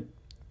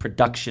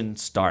production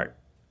start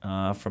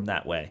from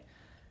that way.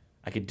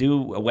 I could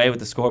do away with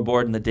the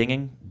scoreboard and the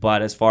dinging,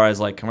 but as far as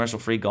like commercial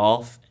free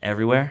golf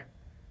everywhere,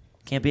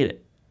 can't beat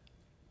it.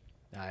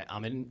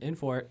 I'm in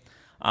for it.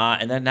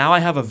 And then now I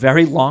have a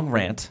very long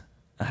rant,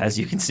 as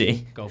you can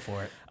see. Go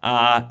for it.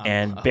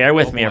 And bear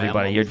with me, boy,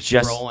 everybody. I'm You're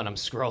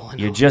scrolling.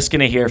 You're just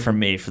gonna hear from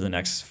me for the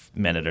next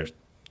minute or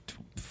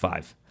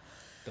 5.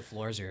 The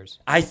floor is yours.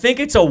 I think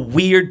it's a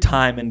weird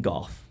time in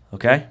golf.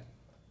 Okay,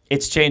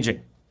 it's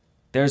changing.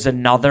 There's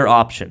another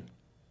option,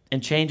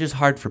 and change is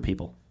hard for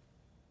people.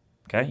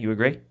 Okay, you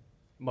agree?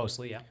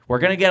 Mostly, yeah. We're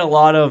going to get a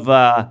lot of,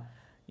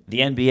 the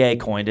NBA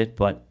coined it,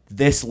 but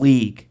this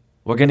league,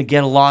 we're going to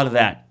get a lot of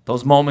that.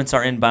 Those moments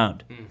are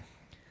inbound.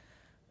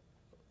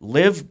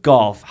 Live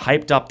Golf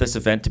hyped up this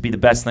event to be the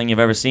best thing you've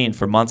ever seen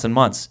for months and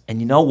months. And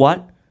you know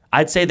what?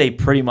 I'd say they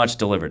pretty much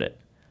delivered it.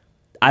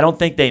 I don't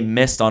think they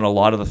missed on a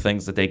lot of the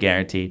things that they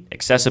guaranteed.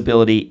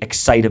 Accessibility,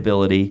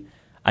 excitability,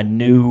 a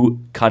new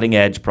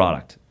cutting-edge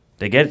product.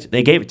 They gave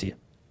it to you.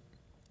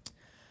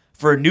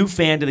 For a new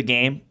fan to the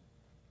game,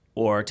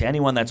 or to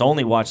anyone that's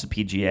only watched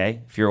the PGA,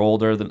 if you're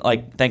older than,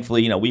 like,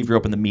 thankfully, we grew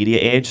up in the media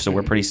age, so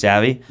we're pretty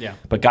savvy. Yeah.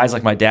 But guys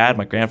like my dad,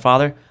 my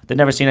grandfather, they've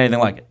never seen anything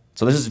like it.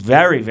 So this is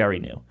very, very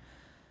new.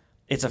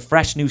 It's a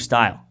fresh new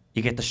style.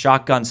 You get the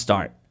shotgun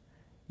start.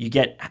 You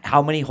get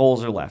how many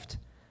holes are left.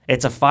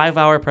 It's a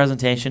 5-hour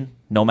presentation,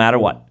 no matter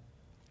what,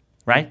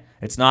 right?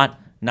 It's not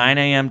 9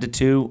 a.m. to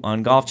 2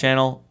 on Golf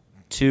Channel,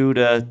 2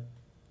 to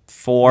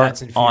 4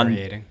 That's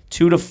infuriating. on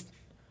 2 to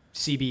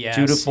CBS.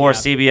 2 to 4 yeah.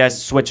 CBS,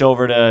 switch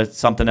over to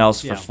something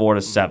else Yeah. for 4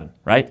 to 7,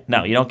 right?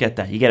 No, you don't get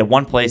that. You get it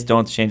one place,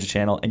 don't change the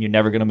channel, and you're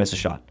never going to miss a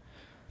shot.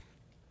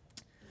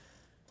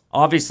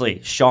 Obviously,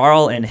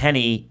 Charles and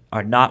Henny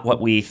are not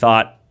what we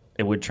thought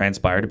it would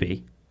transpire to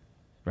be,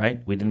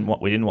 right? We didn't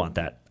want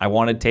that. I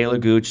wanted Taylor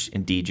Gooch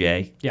and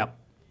DJ Yep.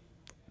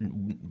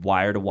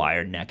 wire to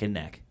wire, neck and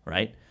neck,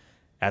 right?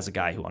 As a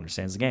guy who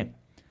understands the game.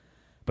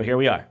 But here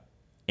we are.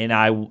 And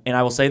I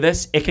will say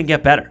this, it can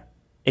get better.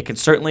 It can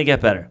certainly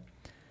get better.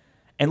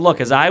 And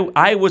look, as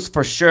I was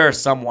for sure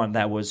someone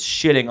that was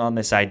shitting on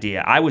this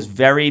idea. I was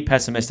very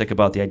pessimistic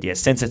about the idea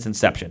since its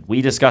inception.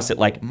 We discussed it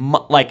like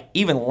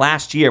even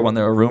last year when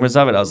there were rumors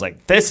of it. I was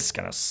like, this is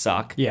going to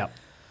suck. Yeah.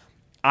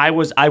 I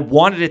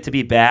wanted it to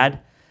be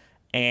bad,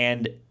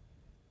 and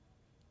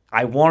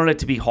I wanted it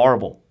to be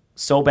horrible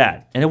so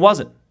bad. And it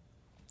wasn't.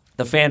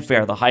 The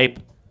fanfare, the hype,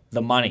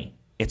 the money,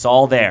 it's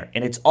all there.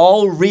 And it's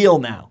all real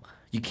now.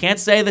 You can't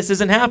say this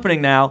isn't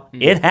happening now.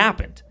 It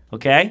happened,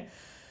 okay?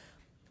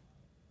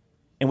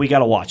 And we got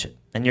to watch it.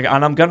 And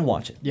I'm going to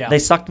watch it. Yeah. They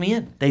sucked me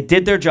in. They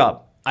did their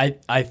job.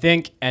 I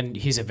think, and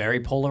he's a very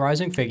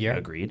polarizing figure.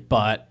 Agreed.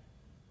 But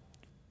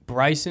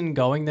Bryson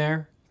going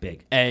there,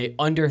 Big. a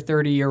under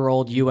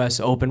 30-year-old U.S.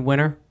 Open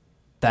winner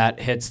that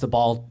hits the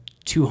ball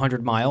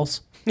 200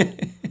 miles.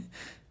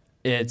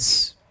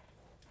 It's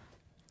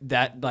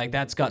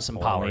that's got some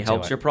power. Only to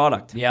helps it. your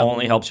product. Yeah.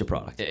 Only helps your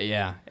product.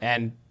 Yeah,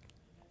 and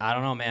I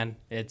don't know, man.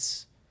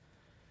 It's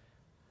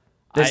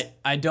This-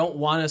 I don't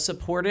want to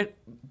support it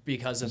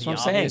because of That's the what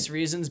I'm saying. obvious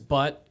reasons,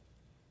 but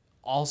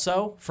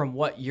also from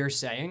what you're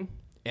saying,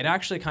 it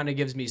actually kind of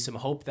gives me some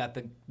hope that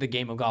the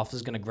game of golf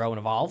is going to grow and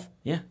evolve.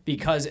 Yeah.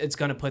 Because it's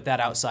going to put that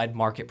outside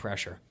market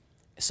pressure.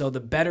 So the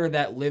better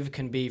that Live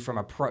can be from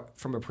a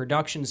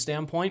production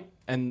standpoint,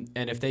 and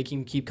if they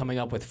can keep coming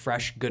up with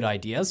fresh, good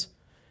ideas,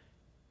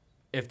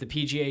 if the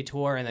PGA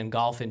Tour and then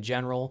golf in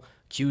general,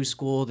 Q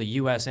School, the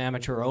U.S.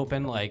 Amateur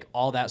Open, like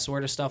all that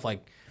sort of stuff,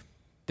 like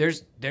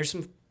there's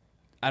some,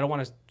 I don't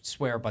want to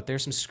swear, but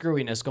there's some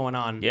screwiness going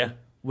on. Yeah.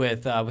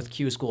 With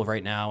Q School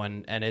right now,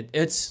 and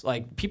it's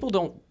like people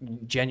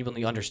don't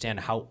genuinely understand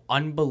how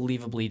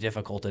unbelievably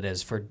difficult it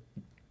is for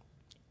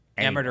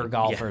amateur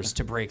golfers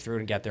to break through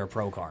and get their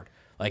pro card.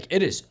 Like,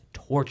 it is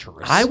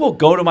torturous. I will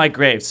go to my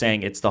grave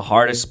saying it's the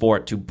hardest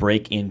sport to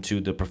break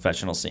into the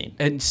professional scene.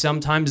 And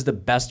sometimes the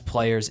best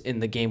players in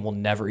the game will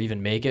never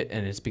even make it,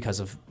 and it's because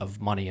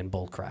of money and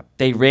bull crap.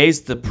 They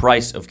raised the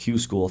price of Q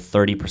School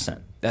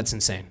 30%. That's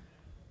insane.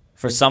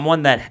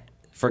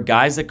 For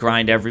guys that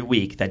grind every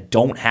week that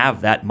don't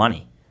have that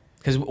money.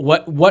 Because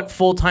what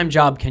full-time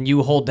job can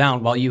you hold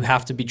down while you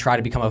have to try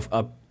to become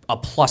a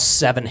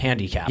 +7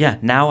 handicap? Yeah,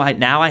 now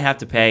I have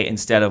to pay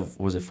instead of,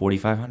 was it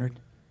 $4,500?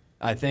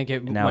 I think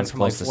it Now went it's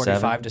from like close to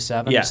 45 7. to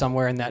 7, Yeah.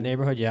 somewhere in that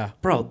neighborhood. Yeah.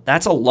 Bro,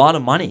 that's a lot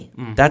of money.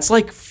 That's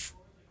like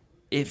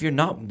if you're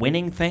not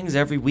winning things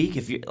every week,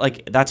 if you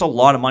like, that's a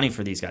lot of money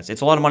for these guys. It's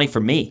a lot of money for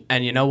me.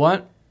 And you know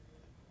what?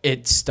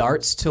 It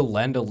starts to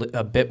lend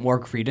a bit more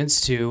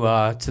credence to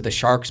the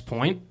Sharks'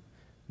 point.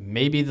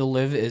 Maybe the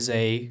Live is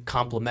a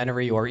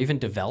complementary or even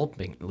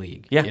developing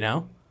league. Yeah. You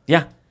know?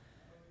 Yeah.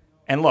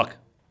 And look,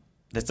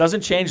 this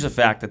doesn't change the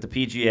fact that the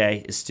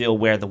PGA is still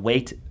where the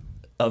weight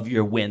of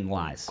your win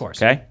lies. Of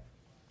course. Okay?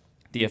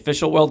 The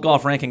official World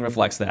Golf Ranking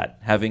reflects that,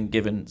 having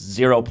given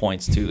 0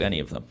 points to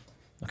any of them.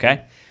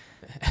 Okay?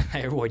 I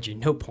award you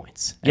no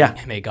points. Yeah.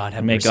 And may God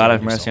have May mercy God on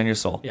have your mercy soul. on your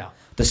soul. Yeah.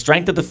 The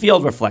strength of the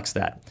field reflects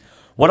that.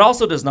 What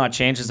also does not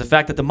change is the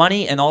fact that the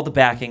money and all the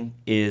backing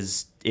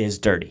is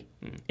dirty.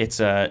 It's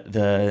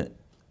the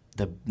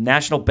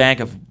National Bank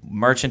of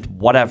Merchant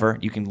whatever.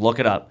 You can look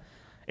it up.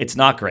 It's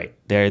not great.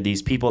 There are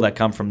these people that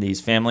come from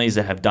these families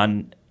that have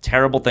done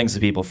terrible things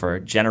to people for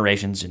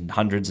generations and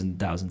hundreds and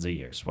thousands of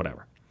years,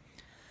 whatever.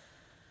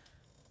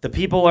 The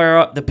people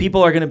are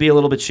going to be a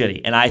little bit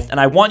shitty, and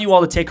I want you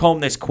all to take home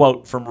this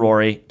quote from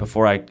Rory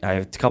before I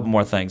have a couple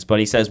more things. But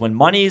he says, "When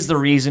money is the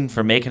reason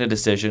for making a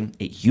decision,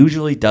 it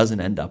usually doesn't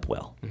end up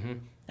well." Mm-hmm.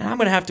 And I'm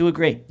going to have to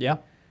agree. Yeah.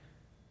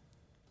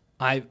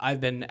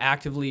 I've been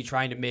actively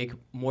trying to make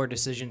more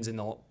decisions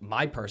in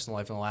my personal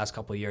life in the last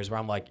couple of years where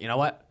I'm like, you know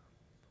what?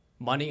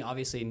 Money,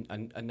 obviously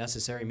a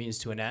necessary means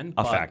to an end.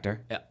 A but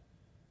factor.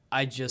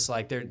 I just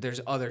like, there's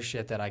other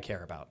shit that I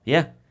care about.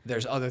 Yeah.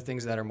 There's other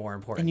things that are more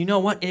important. And you know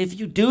what? And if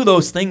you do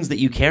those things that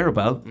you care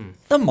about,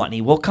 the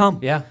money will come.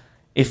 Yeah.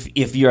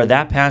 If you're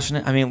that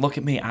passionate, I mean, look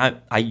at me.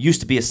 I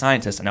used to be a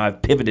scientist, and now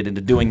I've pivoted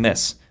into doing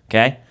this.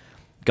 Okay,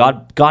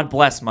 God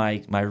bless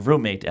my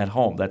roommate at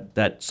home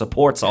that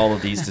supports all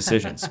of these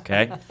decisions.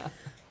 Okay,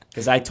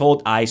 because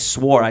I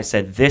swore, I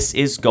said this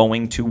is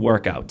going to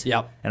work out.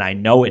 Yep. And I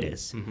know it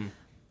is.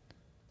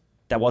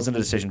 that wasn't a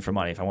decision for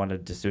money. If I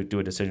wanted to do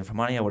a decision for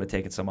money, I would have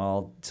taken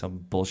some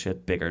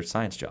bullshit bigger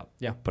science job.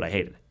 Yeah. But I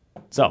hated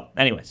it. So,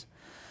 anyways,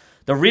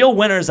 the real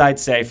winners, I'd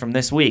say, from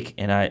this week,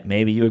 and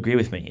maybe you agree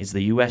with me, is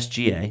the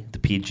USGA, the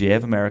PGA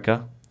of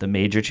America, the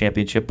major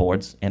championship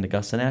boards, and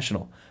Augusta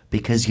National.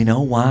 Because you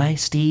know why,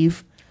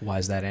 Steve? Why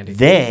is that, Andy?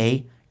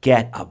 They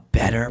get a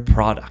better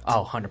product.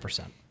 Oh,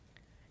 100%.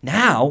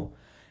 Now,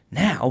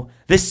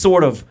 this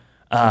sort of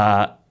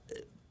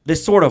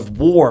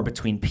war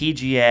between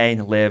PGA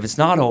and LIV, it's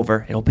not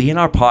over. It'll be in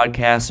our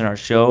podcasts and our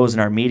shows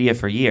and our media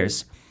for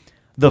years.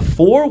 The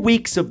 4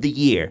 weeks of the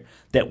year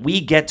that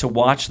we get to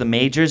watch the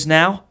majors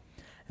now,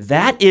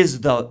 that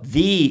is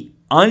the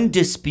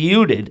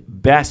undisputed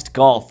best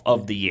golf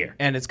of the year.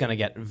 And it's going to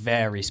get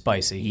very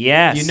spicy.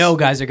 Yes. You know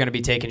guys are going to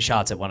be taking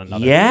shots at one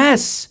another.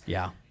 Yes.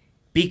 Yeah.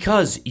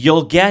 Because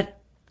you'll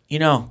get,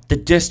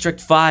 the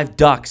District 5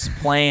 Ducks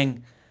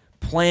playing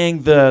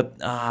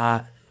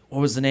the what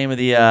was the name of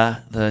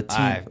the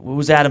team? What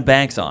was Adam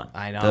Banks on?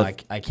 I know.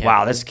 I can't.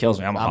 Wow, this kills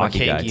me. I'm a hockey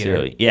cake guy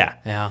eater. too. Yeah.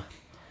 Yeah.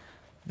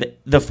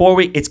 The 4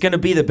 week, it's going to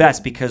be the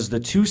best because the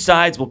two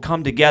sides will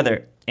come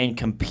together and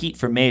compete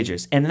for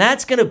majors, and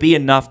that's going to be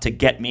enough to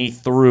get me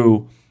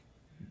through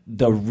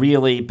the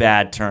really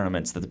bad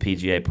tournaments that the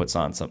PGA puts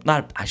on.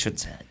 I shouldn't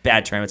say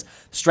bad tournaments,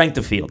 strength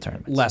of field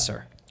tournaments.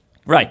 Lesser.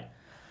 Right.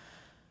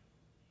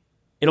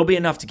 It'll be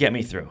enough to get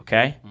me through,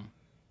 okay?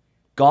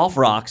 Golf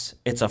rocks.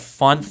 It's a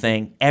fun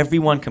thing.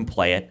 Everyone can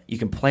play it. You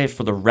can play it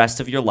for the rest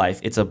of your life.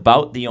 It's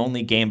about the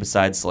only game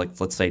besides, like,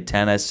 let's say,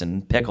 tennis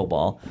and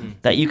pickleball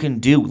that you can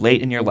do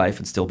late in your life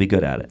and still be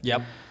good at it.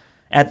 Yep.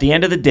 At the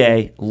end of the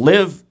day,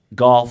 LIV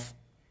Golf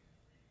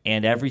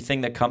and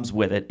everything that comes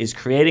with it is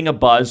creating a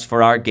buzz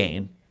for our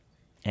game,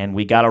 and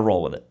we got to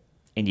roll with it.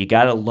 And you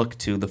got to look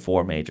to the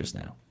 4 majors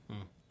now.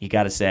 You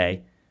got to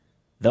say,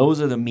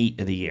 those are the meat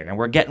of the year. And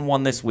we're getting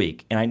one this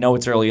week. And I know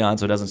it's early on,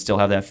 so it doesn't still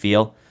have that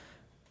feel.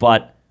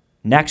 But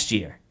next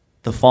year,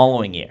 the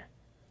following year,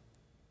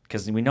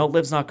 because we know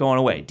LIV's not going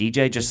away.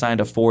 DJ just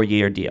signed a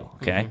 4-year deal,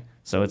 okay?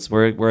 So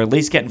we're at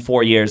least getting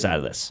 4 years out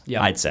of this,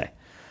 I'd say.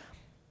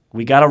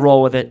 We got to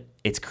roll with it.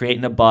 It's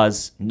creating a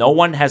buzz. No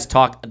one has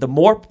talked. The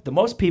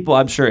most people,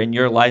 I'm sure, in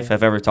your life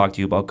have ever talked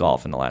to you about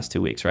golf in the last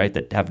 2 weeks, right?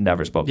 That have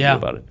never spoken to you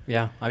about it.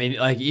 Yeah. I mean,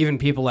 like, even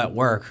people at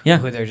work Yeah.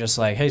 who they're just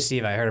like, hey,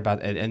 Steve, I heard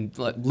about it. And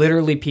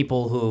literally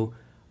people who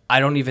I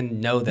don't even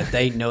know that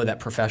they know that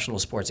professional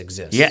sports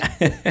exist.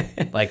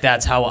 Yeah. Like,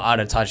 that's how out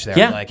of touch they are.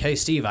 Yeah. Like, hey,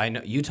 Steve, I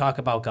know you talk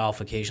about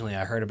golf occasionally.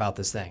 I heard about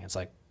this thing. It's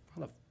like,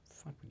 how the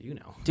fuck do you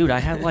know? Dude, I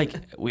had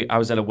I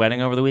was at a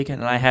wedding over the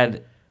weekend, and I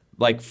had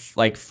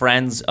like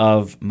friends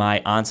of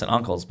my aunts and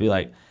uncles be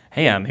like,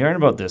 "Hey, I'm hearing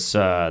about this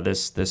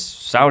this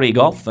Saudi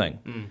golf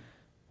thing."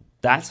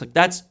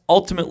 That's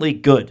ultimately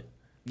good.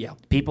 Yeah.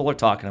 People are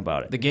talking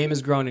about it. The game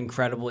has grown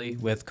incredibly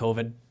with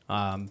COVID,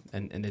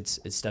 and it's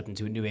stepped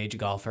into a new age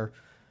golfer.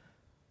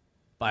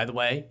 By the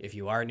way, if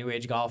you are a new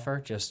age golfer,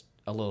 just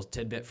a little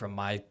tidbit from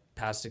my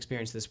past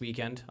experience this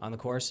weekend on the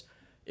course.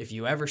 If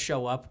you ever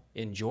show up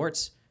in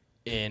jorts,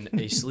 in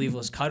a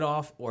sleeveless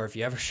cutoff, or if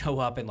you ever show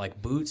up in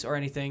like boots or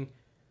anything,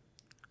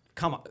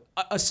 come on,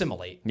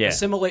 assimilate. Yeah.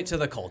 Assimilate to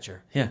the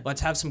culture. Yeah.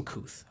 Let's have some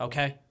couth,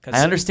 okay?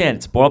 I understand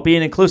it's about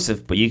being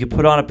inclusive, but you could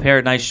put on a pair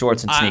of nice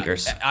shorts and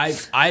sneakers.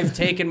 I've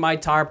taken my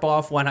tarp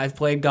off when I've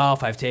played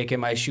golf. I've taken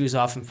my shoes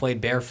off and played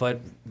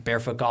barefoot.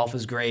 Barefoot golf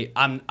is great.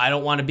 I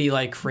don't want to be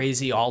like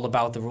crazy all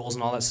about the rules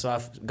and all that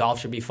stuff. Golf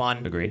should be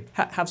fun. Agreed.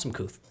 Have some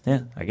couth.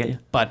 Yeah, I get you.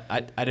 But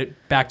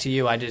back to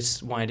you. I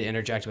just wanted to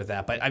interject with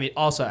that. But I mean,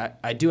 also,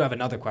 I do have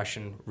another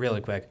question, really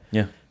quick.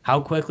 Yeah.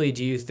 How quickly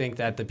do you think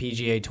that the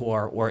PGA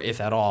Tour, or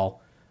if at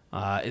all,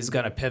 is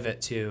going to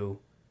pivot to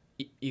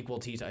equal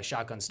tee time,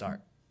 shotgun start?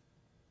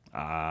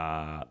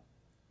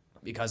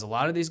 Because a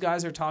lot of these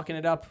guys are talking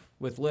it up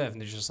with LIV,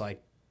 and they're just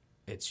like,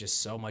 it's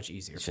just so much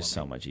easier. It's just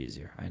so much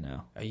easier. I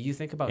know. You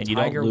think about And you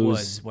don't Tiger lose-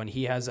 Woods when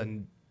he has a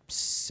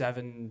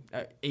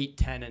 8,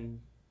 10, and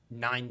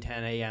 9,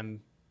 10 a.m.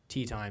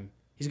 tee time.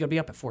 He's going to be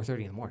up at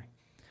 4:30 in the morning.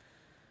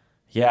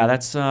 Yeah,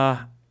 that's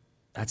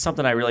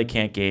something I really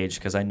can't gauge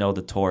because I know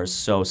the tour is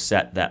so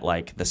set that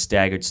like the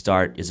staggered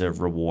start is a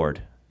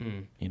reward.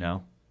 You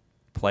know,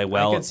 play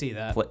well. I can see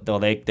that. Though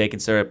they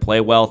consider it play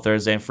well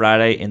Thursday and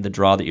Friday in the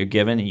draw that you're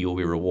given, and you will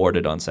be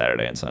rewarded on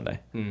Saturday and Sunday.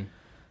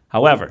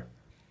 However,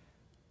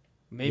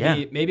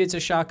 Maybe it's a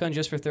shotgun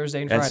just for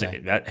Thursday and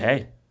Friday.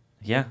 Hey,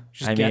 yeah.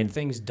 Just get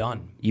things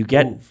done. You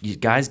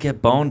guys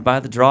get boned by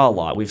the draw a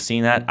lot. We've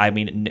seen that. I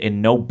mean,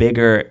 in no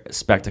bigger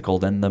spectacle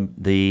than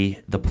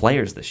the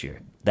players this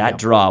year. That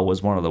draw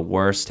was one of the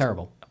worst.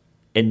 Terrible.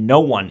 And no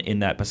one in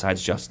that,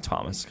 besides Justin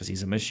Thomas, because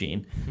he's a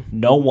machine,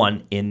 no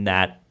one in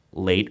that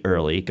late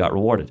early got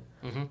rewarded.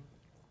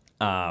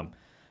 And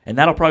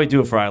that'll probably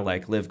do it for our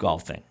LIV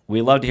golf thing.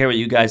 We love to hear what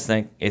you guys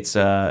think. It's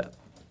an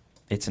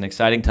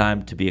exciting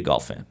time to be a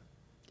golf fan.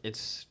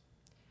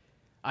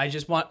 I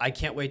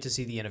can't wait to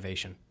see the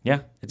innovation.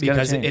 Yeah, it's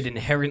because gonna change. it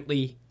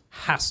inherently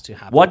has to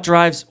happen. What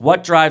drives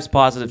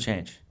positive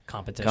change?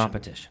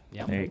 Competition.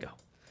 Yeah, there you go.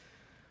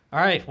 All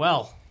right,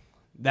 well,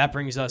 that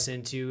brings us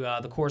into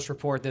the course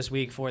report this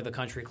week for the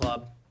Country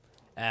Club.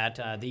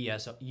 at the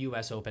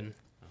U.S. Open.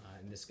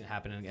 And this can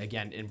happen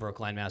again in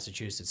Brookline,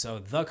 Massachusetts. So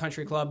the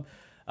Country Club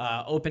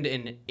opened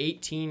in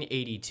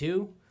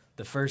 1882.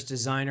 The first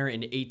designer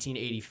in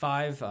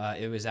 1885.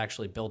 It was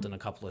actually built in a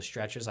couple of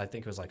stretches. I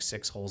think it was like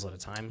 6 holes at a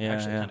time.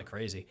 Actually, kind of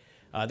crazy.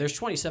 There's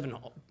 27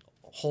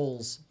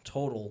 holes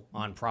total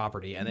on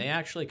property, and they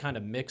actually kind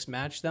of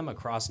mix-match them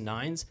across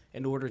 9s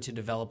in order to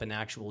develop an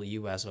actual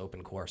U.S.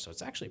 Open course. So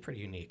it's actually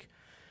pretty unique.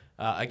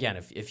 Again,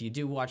 if you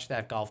do watch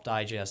that Golf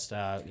Digest,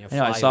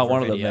 I saw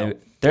one video, of them.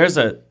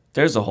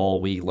 There's a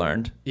hole we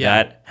learned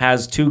that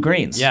has 2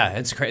 greens. Yeah,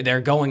 it's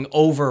they're going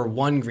over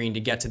 1 green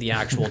to get to the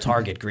actual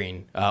target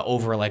green,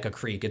 over like a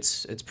creek.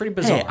 It's pretty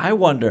bizarre. Hey, I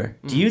wonder,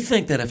 do you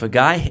think that if a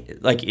guy,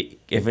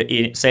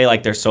 say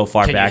like they're so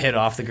far Can back. you hit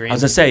off the green? I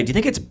was going to say, do you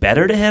think it's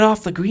better to hit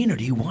off the green or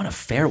do you want a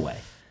fairway?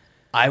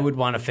 I would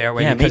want a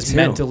fairway Yeah, me because too.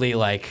 mentally,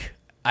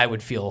 I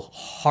would feel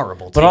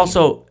horrible But taking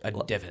also- a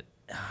divot.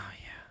 Oh, yeah.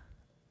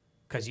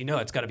 Because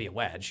it's got to be a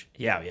wedge.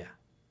 Yeah.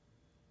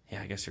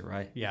 Yeah, I guess you're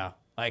right. Yeah.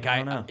 I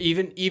don't know.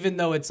 Even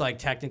though it's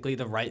technically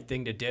the right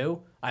thing to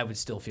do, I would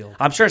still feel.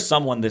 I'm sure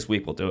someone this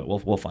week will do it.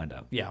 We'll find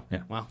out. Yeah.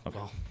 Yeah. Well.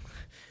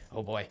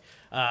 Oh boy.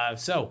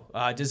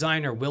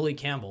 Designer Willie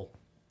Campbell.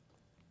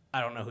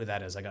 I don't know who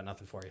that is. I got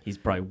nothing for you. He's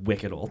probably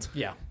wicked old.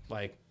 Yeah.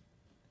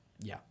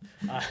 Yeah.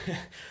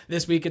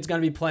 This week it's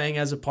going to be playing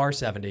as a par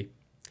 70.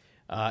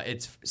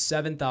 It's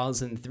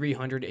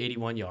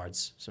 7,381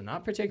 yards, so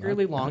not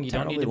particularly long. You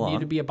don't need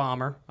to be a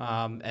bomber.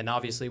 And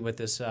obviously with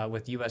this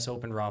with U.S.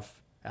 Open rough.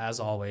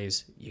 As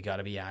always, you got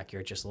to be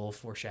accurate. Just a little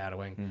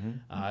foreshadowing.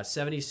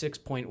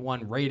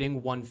 76.1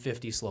 rating,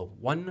 150 slope.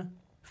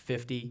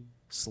 150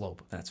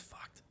 slope. That's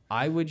fucked.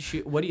 I would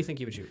shoot. What do you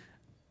think you would shoot?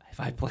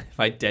 If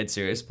I dead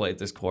serious play at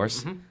this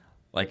course,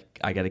 I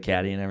got a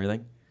caddy and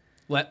everything.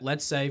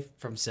 Let's say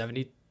from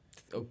 70,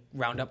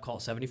 round up, call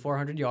it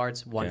 7,400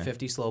 yards,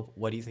 150 slope.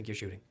 What do you think you're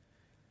shooting?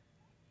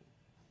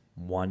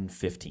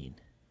 115.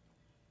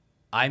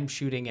 I'm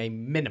shooting a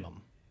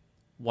minimum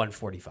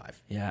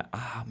 145. Yeah,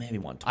 maybe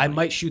 120. I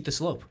might shoot the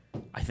slope.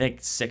 I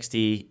think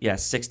 60. Yeah,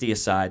 60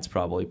 aside's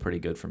probably pretty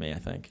good for me. I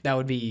think That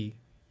would be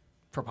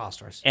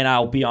preposterous. And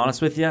I'll be honest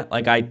with you,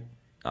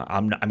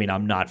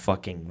 I'm not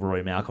fucking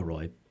Rory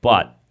McIlroy,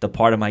 but the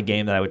part of my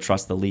game that I would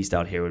trust the least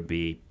out here would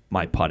be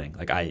my putting.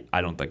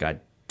 I don't think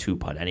I'd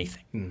 2-putt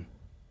anything.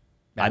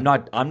 I'm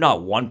not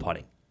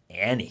 1-putting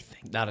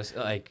anything. Not as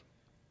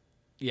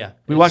yeah.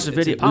 We watched the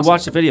video. We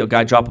watched the video.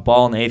 Guy drop a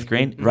ball in the 8th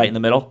green, right in the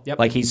middle. Yep.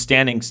 Like he's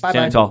standing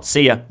Bye-bye. tall.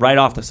 See ya. Right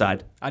off the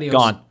side. Adios.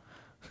 Gone.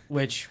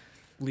 Which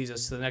leads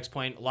us to the next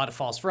point. A lot of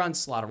false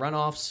fronts, a lot of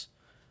runoffs.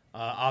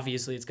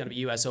 Obviously, it's going to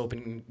be U.S.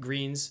 Open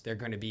greens. They're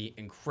going to be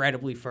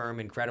incredibly firm,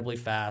 incredibly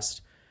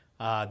fast.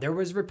 There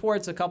was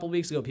reports a couple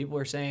weeks ago. People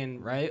were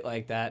saying, right,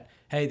 like that,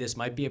 hey, this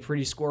might be a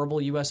pretty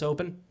scoreable U.S.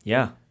 Open.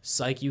 Yeah.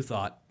 Psych, you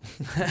thought.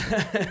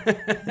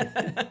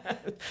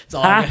 It's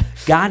all good.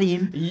 Got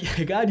him.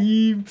 Yeah, got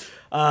him.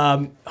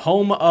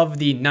 Home of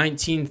the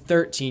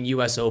 1913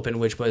 U.S. Open,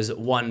 which was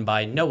won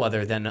by no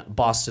other than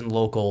Boston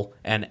local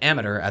and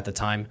amateur at the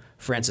time,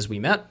 Francis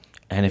Ouimet.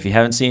 And if you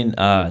haven't seen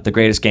The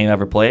Greatest Game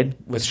Ever Played,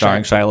 With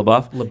starring Shia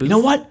LaBeouf, you know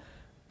what?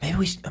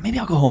 Maybe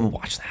I'll go home and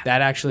watch that.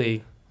 That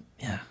actually,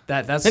 Yeah.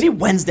 that's Maybe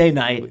Wednesday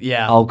night.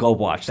 Yeah. I'll go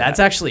watch that. that's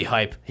actually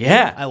hype.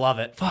 Yeah. I love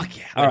it. Fuck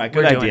yeah. All right.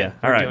 Good We're doing idea. it.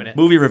 All We're right. doing it.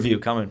 Movie review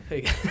coming.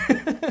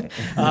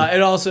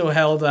 It also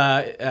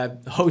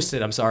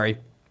hosted,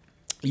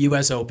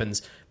 U.S.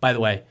 Opens. By the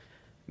way,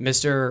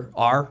 Mr.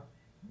 R,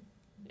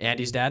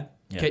 Andy's dad.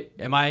 Yeah. Okay,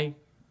 am I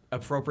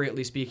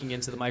appropriately speaking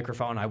into the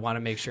microphone? I want to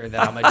make sure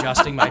that I'm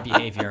adjusting my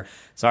behavior.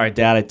 Sorry,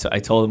 Dad. I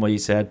told him what you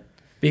said.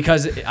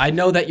 Because I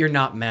know that you're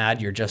not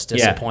mad, you're just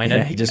disappointed.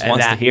 Yeah, he just and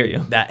wants to hear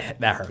you.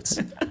 That hurts.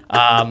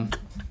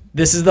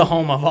 This is the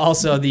home of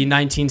also the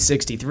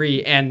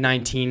 1963 and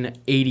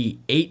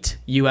 1988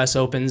 U.S.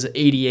 Opens.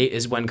 88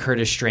 is when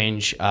Curtis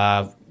Strange,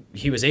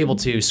 he was able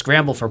to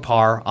scramble for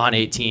par on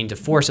 18 to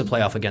force a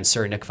playoff against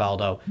Sir Nick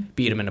Faldo,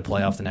 beat him in a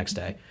playoff the next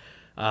day.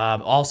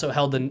 Also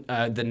held the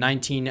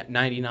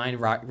 1999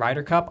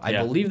 Ryder Cup. I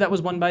believe that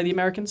was won by the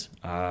Americans.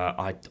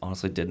 I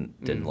honestly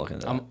didn't look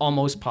into that. I'm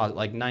almost positive,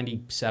 like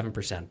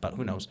 97%, but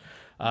who knows?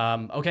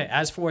 Okay,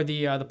 as for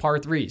the par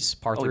threes,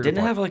 Didn't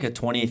it have like a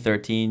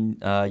 2013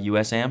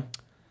 USAM?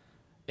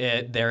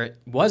 There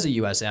was a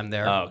USM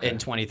there okay. in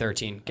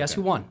 2013. Guess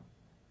who won?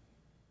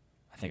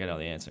 I think I know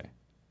the answer.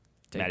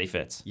 Matty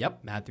Fitz. Yep,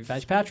 Matthew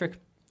Fitzpatrick.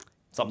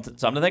 Something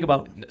to think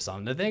about.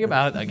 Something to think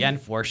about. Again,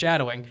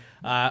 foreshadowing.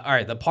 All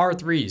right, the par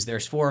threes.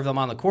 There's 4 of them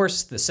on the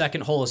course. The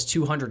second hole is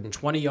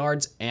 220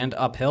 yards and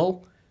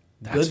uphill.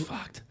 That's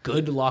fucked.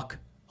 Good luck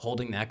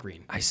holding that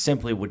green. I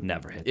simply would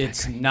never hit that.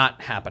 It's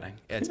not happening.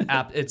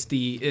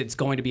 It's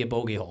going to be a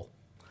bogey hole.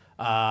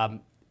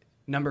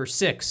 Number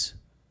 6,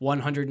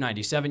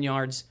 197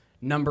 yards.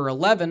 Number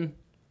 11,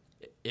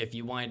 if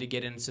you wanted to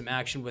get in some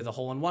action with a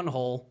hole-in-one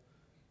hole,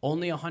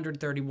 only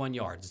 131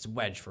 yards. It's a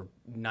wedge for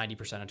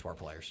 90% of tour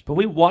players. But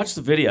we watched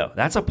the video.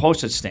 That's a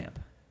postage stamp.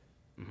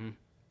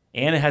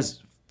 And it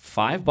has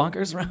 5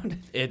 bunkers around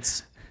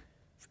it.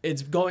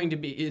 It's going to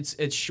be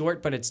it's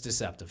short, but it's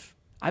deceptive.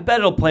 I bet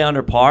it'll play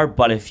under par,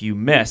 but if you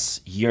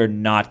miss, you're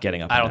not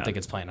getting up. I and don't down. think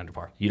it's playing under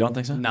par. You don't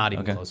think so? Not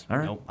even Okay. close. All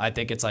right. Nope. I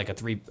think it's like a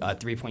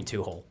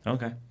 3.2 hole.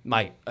 Okay.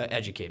 My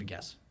educated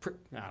guess. I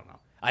don't know.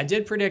 I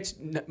did predict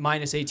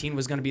minus 18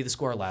 was going to be the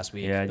score last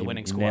week. Yeah, the you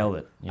winning score. nailed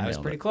it. You I was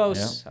nailed pretty it.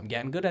 close. I'm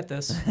getting good at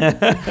this.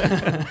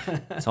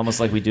 It's almost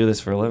like we do this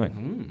for a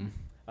living.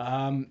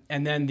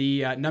 And then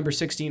the number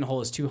 16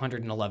 hole is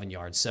 211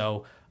 yards.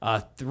 So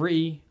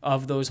 3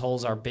 of those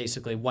holes are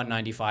basically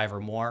 195 or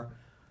more.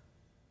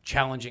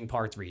 Challenging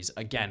par threes.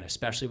 Again,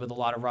 especially with a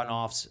lot of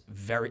runoffs,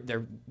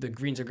 the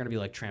greens are going to be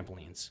like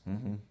trampolines.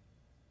 Mm-hmm.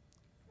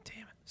 Damn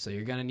it. So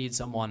you're going to need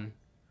someone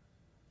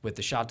with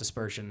the shot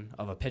dispersion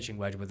of a pitching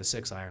wedge with a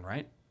 6-iron,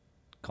 right?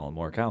 Colin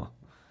Morikawa.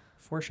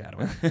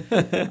 Foreshadowing.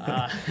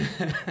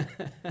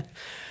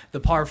 The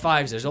par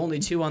fives, there's only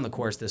 2 on the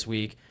course this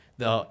week.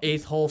 The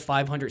 8th hole,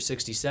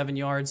 567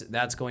 yards.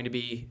 That's going to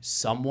be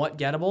somewhat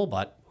gettable,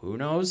 but who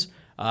knows?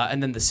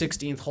 And then the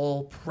 16th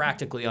hole,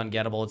 practically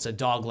ungettable. It's a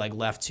dogleg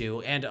left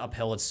 2 and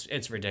uphill.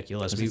 It's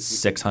ridiculous.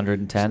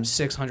 610?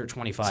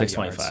 625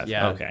 625, yards.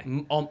 Yeah. okay.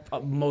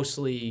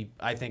 Mostly,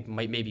 I think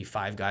maybe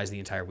 5 guys the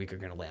entire week are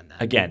going to land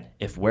that. Again,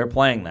 if we're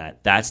playing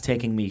that, that's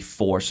taking me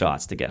 4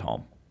 shots to get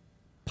home.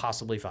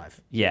 Possibly 5.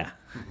 Yeah.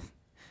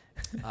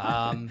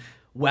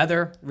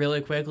 Weather, really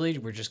quickly,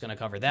 we're just going to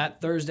cover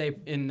that. Thursday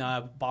in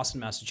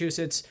Boston,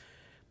 Massachusetts,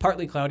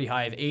 partly cloudy,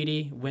 high of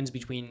 80, winds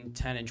between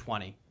 10 and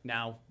 20.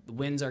 Now, the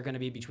winds are going to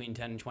be between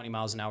 10 and 20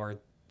 miles an hour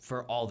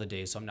for all the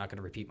days, so I'm not going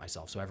to repeat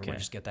myself. So everyone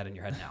just get that in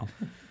your head now.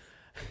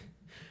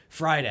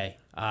 Friday,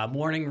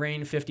 morning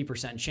rain,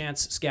 50%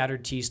 chance,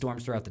 scattered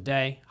T-storms throughout the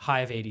day,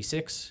 high of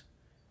 86.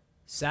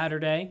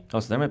 Saturday. Oh,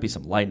 so there might be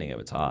some lightning if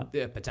it's hot.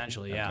 Yeah,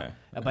 potentially, yeah.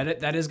 Okay.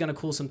 But that is going to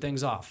cool some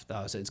things off,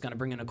 though. So it's going to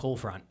bring in a cold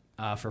front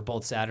for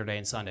both Saturday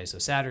and Sunday. So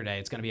Saturday,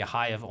 it's going to be a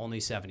high of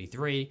only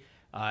 73.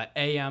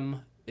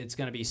 AM, it's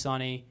going to be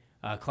sunny,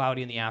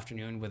 cloudy in the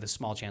afternoon with a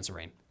small chance of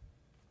rain.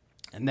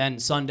 And then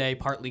Sunday,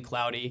 partly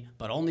cloudy,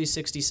 but only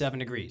 67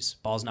 degrees.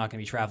 Ball's not going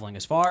to be traveling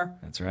as far.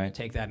 That's right.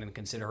 Take that into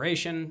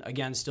consideration.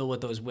 Again, still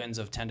with those winds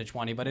of 10 to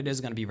 20, but it is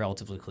going to be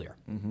relatively clear.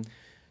 Mm-hmm.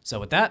 So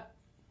with that,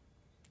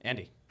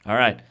 Andy. All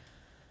right.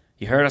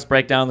 You heard us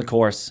break down the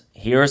course.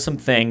 Here are some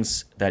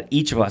things that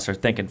each of us are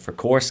thinking for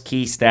course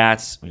key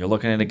stats. When you're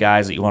looking into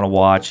guys that you want to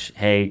watch,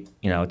 hey,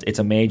 it's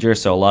a major,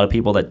 so a lot of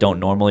people that don't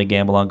normally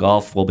gamble on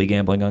golf will be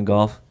gambling on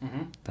golf.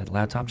 Mm-hmm. That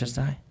laptop just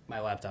died?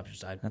 My laptop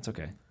just died. That's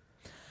okay.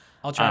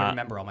 I'll try to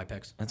remember all my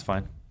picks. That's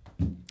fine.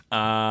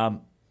 I'm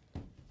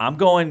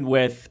going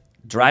with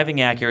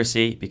driving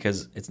accuracy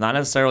because it's not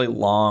necessarily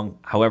long.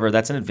 However,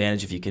 that's an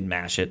advantage if you can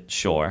mash it,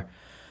 sure.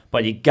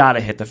 But you got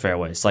to hit the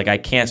fairways. Like, I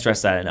can't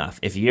stress that enough.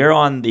 If you're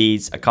on a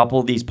couple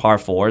of these par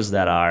 4s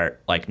that are,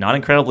 like, not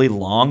incredibly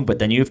long, but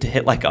then you have to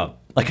hit, like a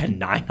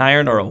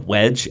 9-iron or a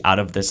wedge out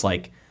of this,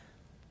 like,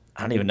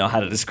 I don't even know how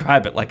to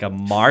describe it, like a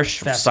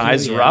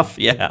marsh-size rough.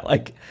 Yeah,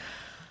 like,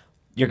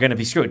 you're going to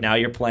be screwed. Now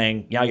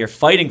you're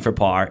fighting for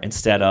par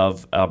instead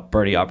of a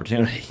birdie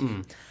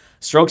opportunity.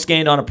 Strokes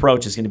gained on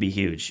approach is going to be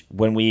huge.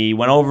 When we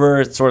went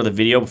over sort of the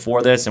video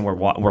before this and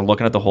we're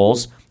looking at the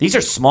holes, these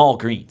are small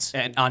greens.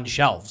 And on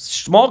shelves.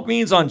 Small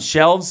greens on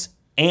shelves,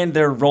 and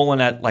they're rolling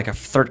at like a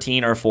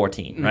 13 or a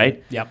 14,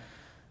 right? Yep.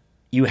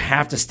 You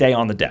have to stay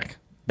on the deck.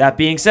 That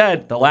being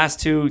said, the last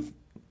two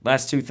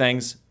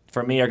things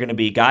for me are going to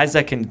be guys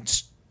that can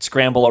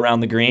scramble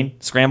around the green,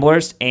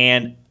 scramblers,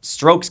 and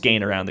strokes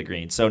gain around the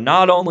green. So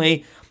not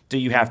only do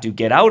you have to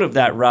get out of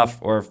that rough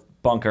or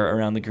bunker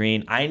around the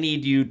green, I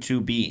need you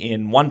to be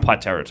in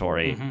one-putt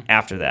territory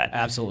after that.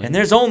 Absolutely. And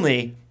there's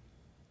only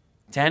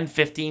 10,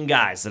 15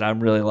 guys that I'm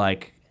really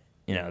like,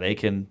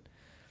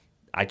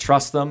 I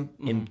trust them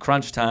in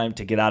crunch time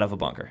to get out of a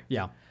bunker.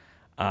 Yeah.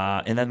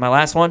 And then my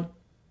last one,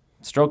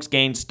 strokes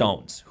gained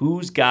stones.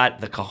 Who's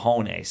got the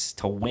cojones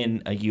to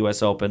win a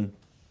U.S. Open?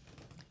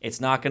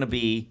 It's not going to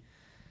be,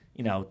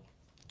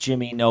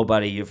 Jimmy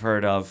nobody you've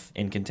heard of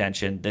in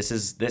contention. This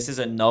is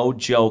a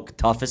no-joke,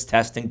 toughest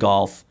test in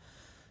golf.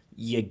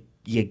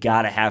 You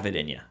got to have it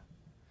in you.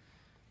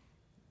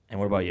 And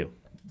what about you?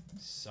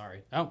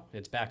 Sorry. Oh,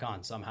 it's back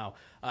on somehow.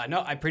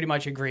 No, I pretty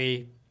much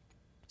agree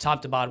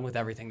top to bottom with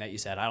everything that you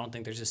said. I don't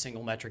think there's a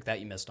single metric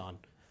that you missed on.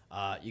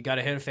 You got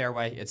to hit a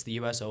fairway. It's the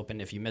U.S. Open.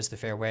 If you miss the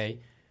fairway,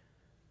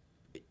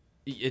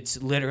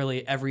 it's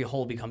literally every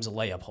hole becomes a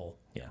layup hole.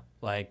 Yeah.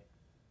 Like,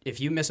 if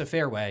you miss a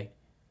fairway,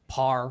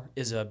 par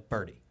is a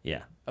birdie.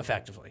 Yeah.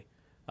 Effectively.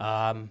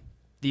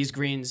 These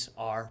greens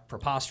are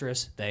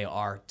preposterous. They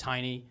are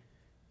tiny.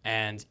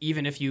 And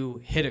even if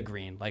you hit a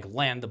green, like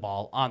land the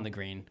ball on the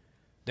green,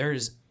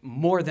 there's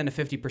more than a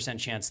 50%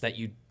 chance that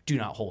you do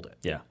not hold it.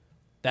 Yeah.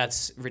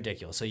 That's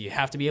ridiculous. So you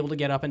have to be able to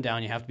get up and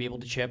down. You have to be able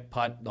to chip,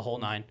 putt, the whole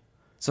 9.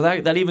 So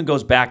that even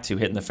goes back to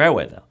hitting the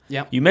fairway, though.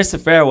 Yeah. You miss the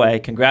fairway,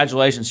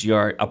 congratulations,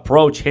 your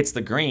approach hits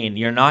the green.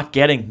 You're not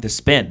getting the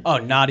spin. Oh,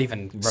 not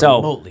even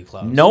remotely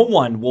close. No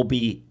one will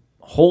be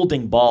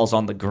holding balls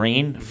on the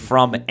green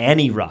from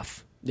any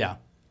rough. Yeah.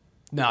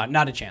 No,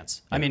 not a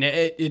chance. Yeah. I mean,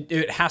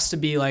 it has to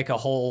be like a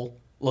whole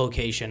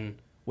location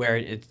where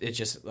it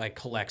just like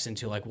collects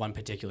into like one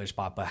particular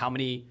spot. But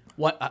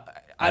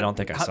I don't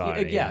think I saw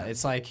it. Yeah,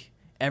 it's like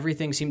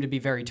everything seemed to be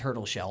very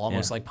turtle shell,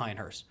 almost like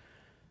Pinehurst.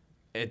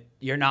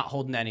 You're not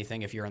holding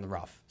anything if you're in the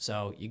rough.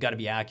 So you got to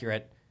be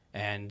accurate,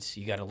 and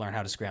you got to learn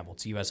how to scramble.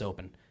 It's U.S.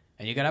 Open.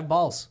 And you got to have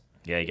balls.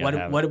 Yeah, you got to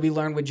have What did we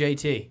learn with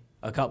JT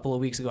a couple of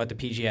weeks ago at the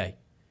PGA?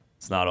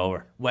 It's not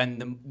over.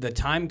 When the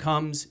time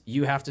comes,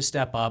 you have to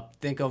step up.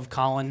 Think of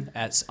Colin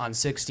on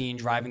 16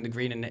 driving the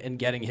green and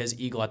getting his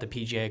eagle at the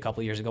PGA a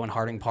couple of years ago in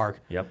Harding Park.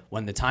 Yep.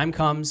 When the time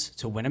comes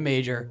to win a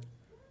major,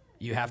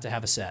 you have to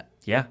have a set.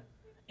 Yeah.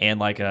 And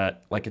like a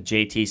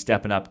JT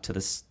stepping up to the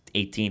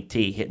 18th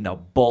tee, hitting a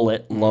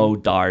bullet low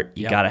dart.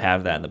 You got to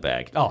have that in the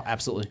bag. Oh,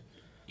 absolutely.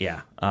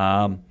 Yeah.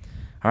 All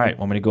right.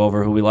 Want me to go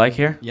over who we like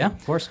here? Yeah,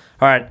 of course.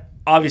 All right.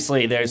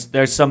 Obviously,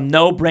 there's some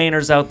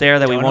no-brainers out there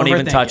that we won't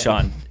even touch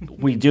on.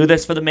 We do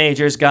this for the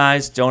majors,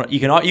 guys. You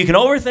can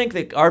overthink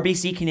the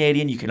RBC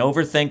Canadian. You can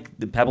overthink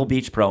the Pebble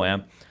Beach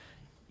Pro-Am.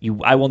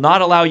 I will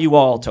not allow you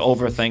all to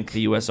overthink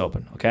the U.S.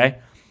 Open, okay?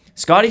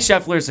 Scottie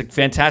Scheffler is a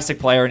fantastic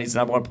player, and he's the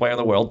number one player in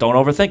the world. Don't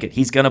overthink it.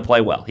 He's going to play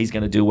well. He's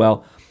going to do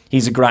well.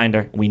 He's a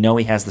grinder. We know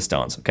he has the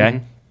stones, okay?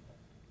 Mm-hmm.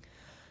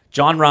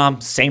 Jon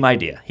Rahm, same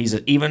idea.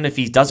 Even if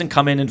he doesn't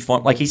come in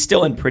form, like he's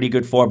still in pretty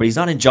good form, but he's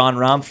not in Jon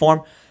Rahm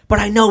form. But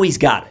I know he's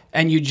got it.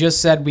 And you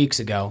just said weeks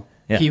ago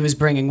he was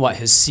bringing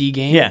his C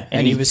game? Yeah.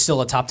 And he was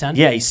still a top 10?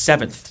 Yeah, he's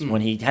 7th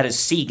when he had his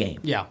C game.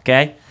 Yeah.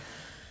 Okay?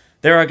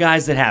 There are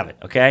guys that have it,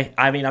 okay?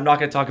 I mean, I'm not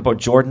going to talk about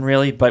Jordan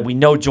really, but we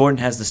know Jordan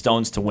has the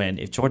stones to win.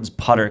 If Jordan's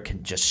putter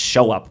can just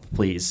show up,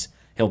 please,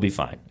 he'll be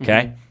fine,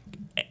 okay?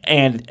 Mm-hmm.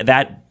 And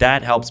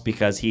that helps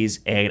because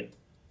he's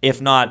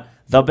if not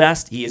the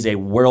best, he is a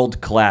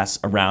world-class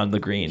around the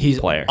green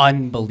player. He's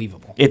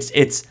unbelievable.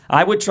 It's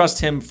I would trust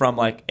him from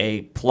like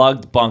a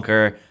plugged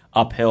bunker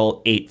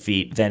uphill 8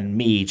 feet than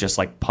me just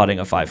like putting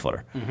a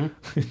 5-footer.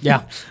 Mm-hmm.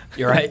 Yeah,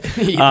 you're right.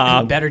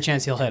 Better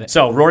chance he'll hit it.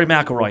 So Rory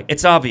McIlroy,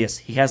 it's obvious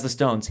he has the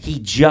stones. He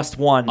just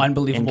won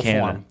in Canada.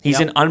 Form. He's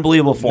in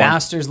unbelievable form.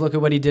 Masters, look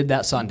at what he did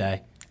that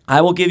Sunday.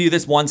 I will give you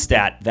this one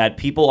stat that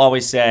people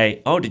always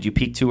say, oh, did you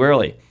peak too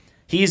early?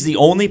 He is the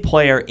only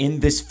player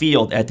in this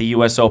field at the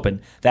U.S.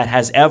 Open that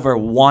has ever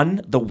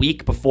won the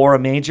week before a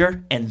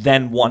major and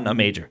then won a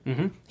major.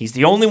 Mm-hmm. He's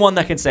the only one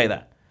that can say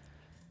that.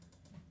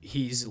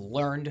 He's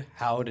learned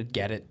how to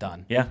get it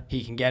done. Yeah.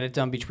 He can get it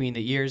done between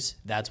the ears.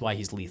 That's why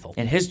he's lethal.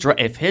 And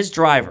if his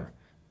driver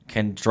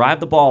can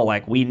drive the ball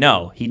like we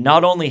know, he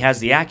not only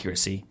has the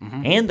accuracy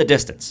and the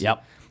distance.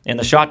 Yep. And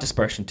the shot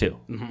dispersion too.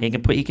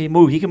 Mm-hmm.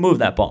 He can move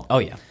that ball. Oh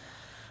yeah.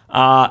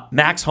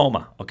 Max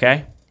Homa,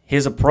 okay?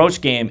 His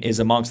approach game is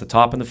amongst the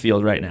top in the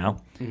field right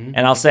now. Mm-hmm.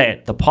 And I'll say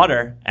it, the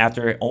putter,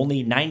 after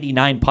only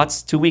 99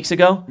 putts 2 weeks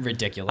ago.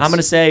 Ridiculous. I'm going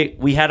to say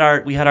we had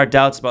our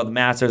doubts about the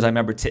Masters. I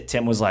remember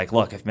Tim was like,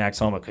 look, if Max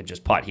Homa could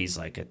just putt, he's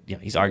like,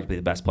 he's arguably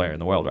the best player in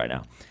the world right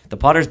now. The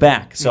putter's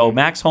back. So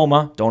Max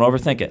Homa, don't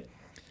overthink it.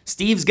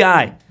 Steve's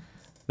guy,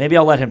 maybe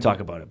I'll let him talk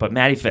about it. But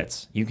Matty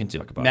Fitz, you can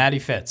talk about it. Matty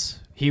Fitz.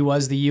 He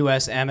was the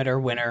U.S. amateur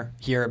winner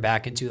here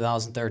back in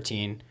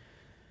 2013.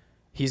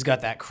 He's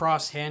got that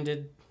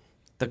cross-handed...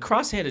 The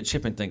cross-handed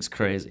chipping thing's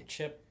crazy.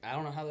 Chip, I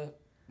don't know how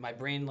my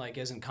brain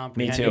isn't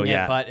comprehending Me too,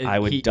 yeah. it, but I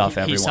would duff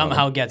everyone. He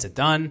somehow gets it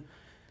done.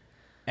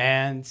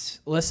 And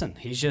listen,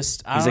 he's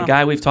a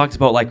guy we've talked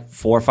about like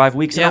 4 or 5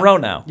 weeks in a row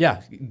now.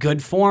 Yeah,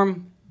 good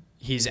form.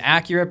 He's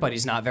accurate, but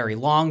he's not very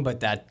long,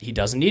 but that he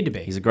doesn't need to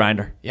be. He's a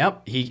grinder.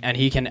 Yep,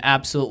 he can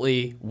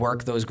absolutely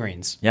work those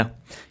greens. Yeah.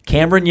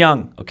 Cameron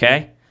Young,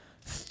 okay?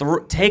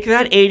 Take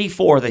that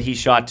 84 that he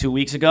shot 2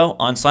 weeks ago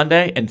on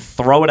Sunday and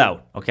throw it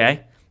out,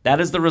 okay? That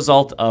is the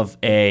result of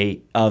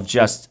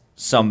just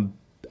some,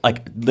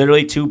 like,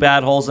 literally 2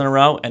 bad holes in a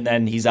row, and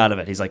then he's out of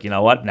it. He's like, you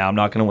know what? Now I'm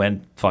not going to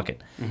win. Fuck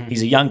it. Mm-hmm.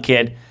 He's a young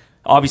kid.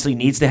 Obviously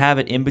needs to have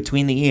it in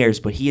between the ears,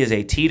 but he is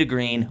a tee to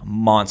green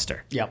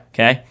monster. Yep.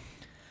 Okay?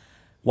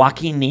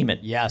 Joaquin Niemann.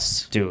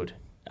 Yes. Dude,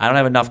 I don't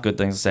have enough good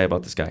things to say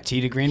about this guy.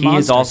 Tee to green monster. He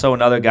is also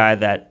another guy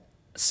that,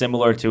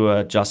 similar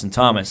to Justin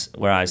Thomas,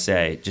 where I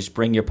say, just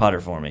bring your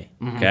putter for me.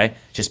 Mm-hmm. Okay?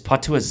 Just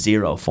putt to a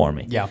 0 for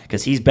me. Yeah.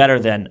 Because he's better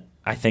than,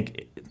 I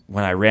think...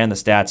 When I ran the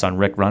stats on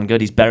Rick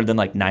Rungood, he's better than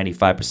like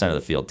 95% of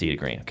the field tee to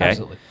green. Okay,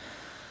 absolutely.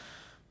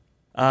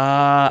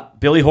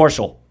 Billy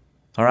Horschel.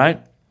 All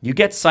right, you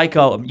get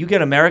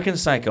American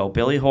Psycho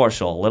Billy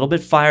Horschel a little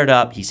bit fired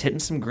up. He's hitting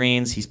some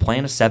greens. He's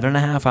playing a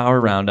 7.5 hour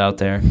round out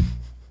there.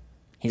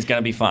 He's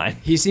gonna be fine.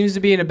 He seems to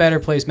be in a better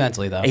place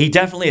mentally, though. He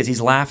definitely is.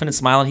 He's laughing and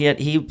smiling.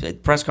 He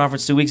press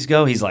conference 2 weeks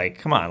ago. He's like,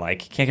 "Come on, like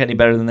can't get any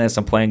better than this.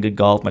 I'm playing good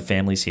golf. My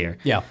family's here."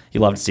 Yeah, you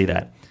love to see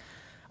that.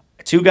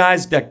 2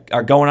 guys that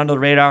are going under the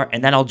radar,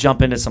 and then I'll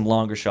jump into some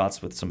longer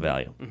shots with some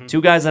value. Mm-hmm.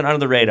 2 guys that are under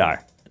the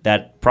radar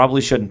that probably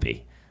shouldn't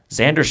be.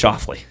 Xander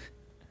Schauffele.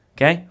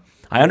 Okay?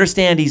 I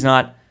understand he's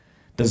not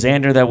the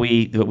Xander that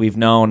we've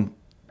known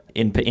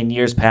in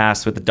years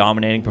past with the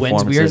dominating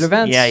performances. Wins weird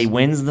events. Yeah, he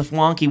wins the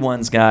wonky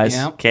ones, guys.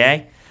 Yeah.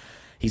 Okay?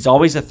 He's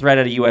always a threat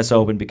at a U.S.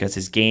 Open because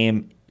his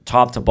game,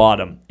 top to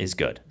bottom, is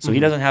good. So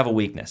he doesn't have a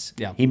weakness.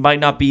 Yeah. He might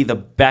not be the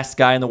best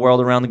guy in the world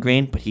around the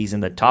green, but he's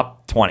in the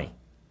top 20,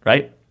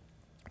 right?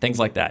 Things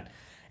like that.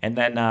 And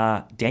then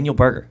Daniel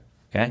Berger,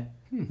 okay?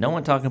 No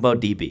one talking about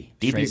DB.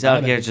 DB's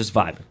out here just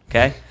vibing,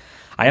 okay?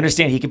 I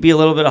understand he could be a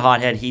little bit of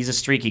hothead. He's a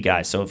streaky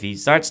guy. So if he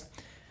starts,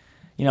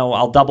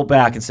 I'll double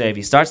back and say if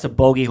he starts to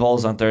bogey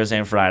holes on Thursday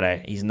and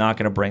Friday, he's not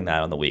going to bring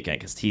that on the weekend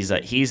because he's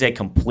a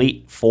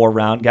complete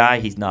 4-round guy.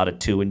 He's not a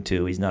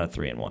 2-2. He's not a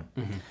 3-1.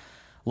 Mm-hmm.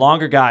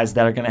 Longer guys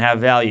that are going to have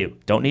value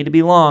don't need to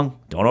be long.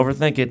 Don't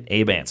overthink it.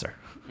 Abe Answer.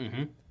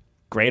 Mm-hmm.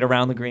 Great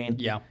around the green.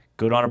 Yeah.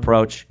 Good on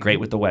approach. Great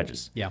with the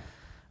wedges. Yeah.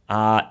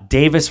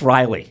 Davis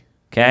Riley.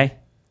 Okay.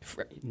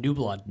 New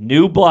blood.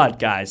 New blood,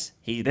 guys.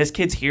 This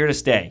kid's here to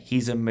stay.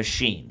 He's a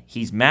machine.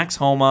 He's Max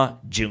Homa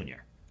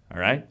Jr.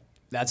 All right?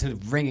 That's a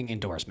ringing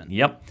endorsement.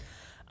 Yep.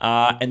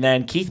 And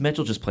then Keith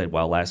Mitchell just played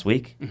well last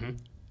week. Mm-hmm.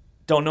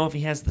 Don't know if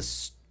he has the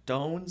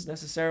stones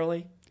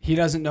necessarily. He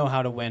doesn't know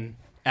how to win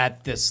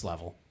at this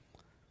level.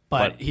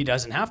 But he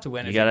doesn't have to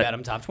win if you bet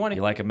him top 20.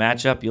 You like a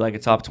matchup. You like a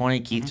top 20.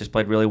 Keith just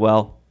played really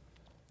well.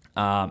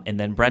 And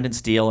then Brendan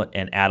Steele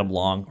and Adam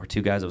Long are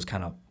two guys I was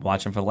kind of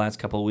watching for the last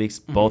couple of weeks.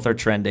 Mm-hmm. Both are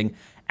trending.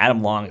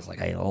 Adam Long is like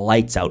a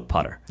lights-out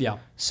putter. Yeah.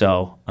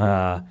 So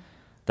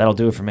that'll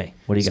do it for me.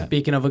 What do you got?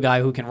 Speaking of a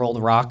guy who can roll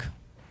the rock,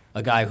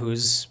 a guy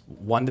who's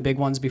won the big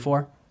ones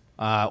before,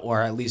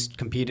 or at least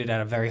competed at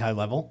a very high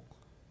level,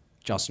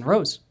 Justin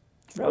Rose.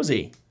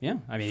 Rosie. Yeah.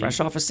 I mean, fresh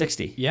off a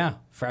 60. Yeah.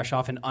 Fresh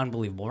off an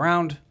unbelievable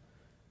round.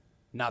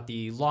 Not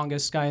the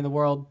longest guy in the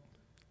world.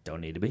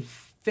 Don't need to be.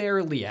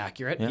 Fairly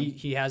accurate. Yeah.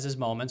 He has his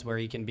moments where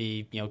he can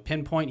be,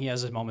 pinpoint. He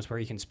has his moments where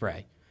he can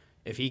spray.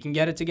 If he can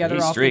get it together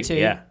off the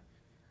tee,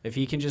 if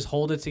he can just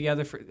hold it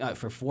together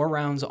for 4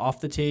 rounds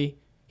off the tee,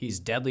 he's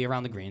deadly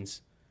around the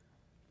greens.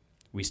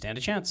 We stand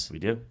a chance. We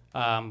do.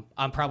 I'm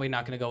probably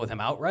not going to go with him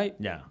outright.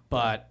 Yeah.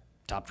 But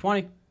top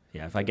 20.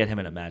 Yeah, if I get him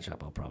in a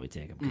matchup, I'll probably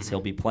take him because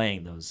he'll be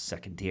playing those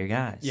second-tier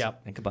guys. Yeah.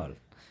 Think about it.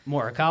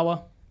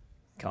 Morikawa.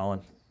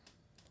 Colin.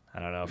 I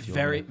don't know if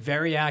you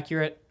very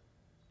accurate,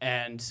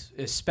 and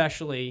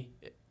especially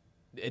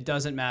it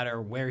doesn't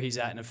matter where he's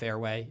at in a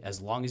fairway.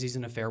 As long as he's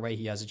in a fairway,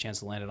 he has a chance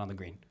to land it on the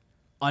green.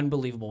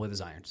 Unbelievable with his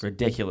irons.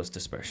 Ridiculous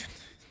dispersion.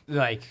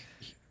 Like,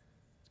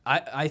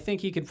 I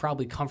think he could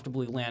probably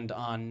comfortably land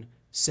on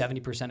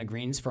 70% of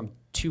greens from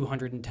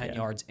 210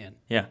 yards in.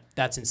 Yeah.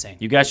 That's insane.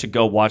 You guys should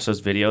go watch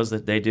those videos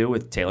that they do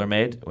with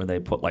TaylorMade where they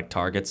put like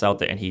targets out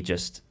there and he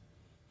just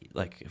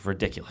like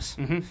ridiculous.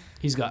 Mm-hmm.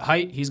 He's got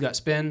height. He's got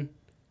spin.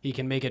 He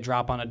can make it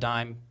drop on a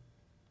dime.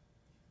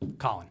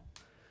 Colin.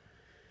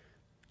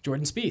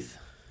 Jordan Spieth.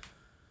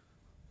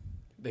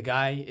 The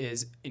guy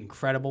is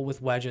incredible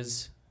with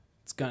wedges.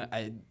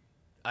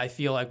 I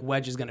feel like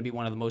wedge is going to be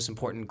one of the most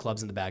important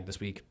clubs in the bag this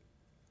week.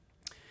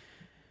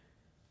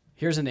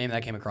 Here's a name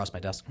that came across my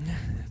desk.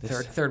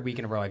 Third week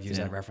in a row I've used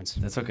that reference.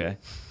 That's okay.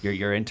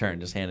 Your intern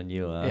just handing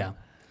you. Yeah.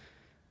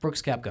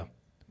 Brooks Koepka.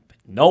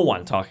 No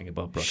one talking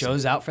about Brooks.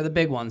 Shows out for the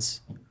big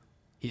ones.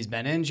 He's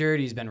been injured.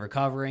 He's been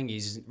recovering.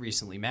 He's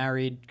recently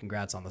married.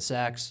 Congrats on the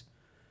sex.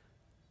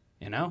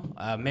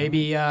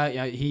 Maybe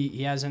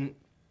he hasn't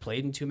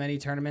played in too many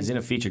tournaments. He's in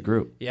a featured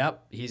group.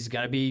 Yep, he's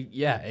gonna be.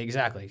 Yeah,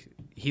 exactly.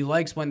 He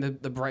likes when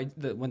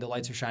when the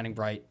lights are shining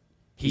bright.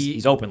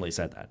 He's openly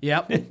said that.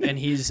 Yep, and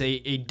he's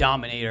a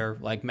dominator,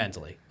 like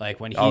mentally. Like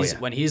when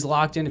he's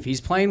locked in, if he's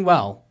playing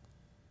well,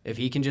 if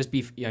he can just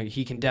be,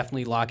 he can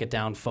definitely lock it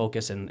down,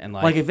 focus, and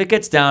like if it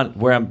gets down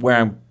where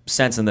I'm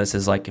sensing this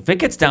is like if it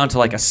gets down to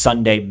like a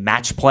Sunday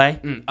match play,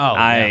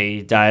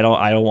 I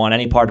don't want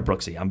any part of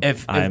Brooksy.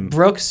 If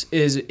Brooks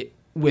is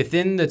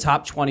within the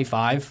top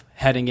 25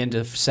 heading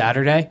into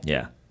Saturday,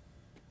 yeah,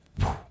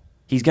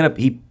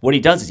 what he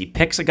does is he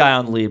picks a guy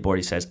on the leaderboard.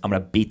 He says, "I'm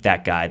gonna beat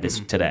that guy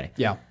today."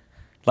 Yeah.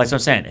 Like what I'm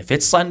saying, if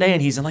it's Sunday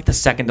and he's in like the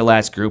second to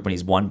last group and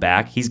he's one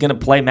back, he's gonna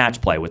play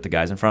match play with the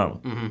guys in front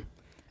of him. Mm-hmm.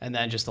 And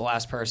then just the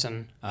last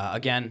person,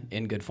 again,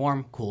 in good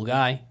form, cool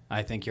guy.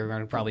 I think you're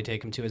going to probably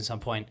take him to at some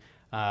point.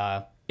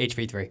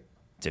 HV3.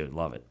 Dude,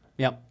 love it.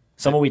 Yep.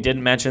 Someone we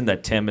didn't mention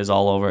that Tim is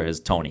all over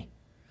is Tony.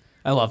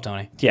 I love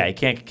Tony. Yeah, you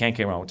can't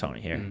get wrong with Tony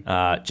here.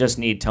 Just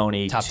need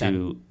Tony Top 10.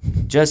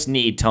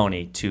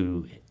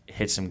 to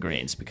hit some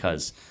greens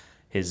because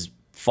his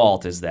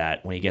fault is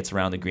that when he gets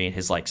around the green,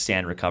 his like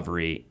sand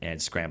recovery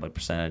and scrambling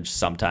percentage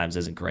sometimes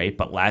isn't great.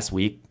 But last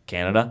week,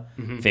 Canada,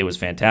 Faye was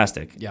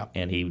fantastic. Yeah.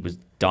 And he was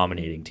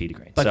dominating tee to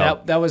green.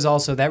 But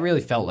that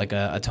really felt like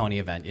a Tony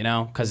event,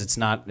 because it's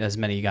not as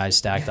many guys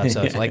stacked up.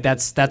 So like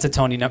that's a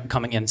Tony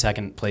coming in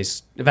second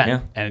place event.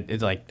 Yeah. And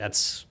it's like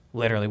that's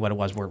literally what it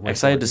was. We're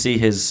excited to see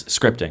his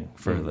scripting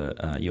for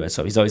the US.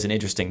 So he's always an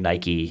interesting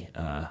Nike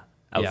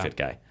outfit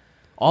guy.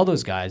 All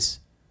those guys.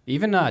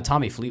 Even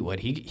Tommy Fleetwood,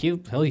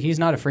 he's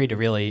not afraid to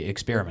really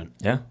experiment.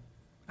 Yeah,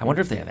 I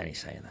wonder if they have any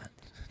say in that.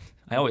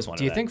 I always wonder.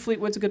 Do you think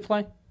Fleetwood's a good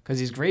play? Because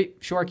he's great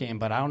short game,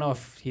 but I don't know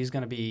if he's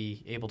going to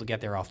be able to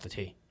get there off the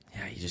tee.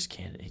 Yeah, he just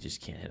can't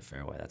hit a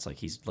fairway. That's like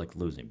he's like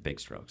losing big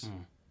strokes.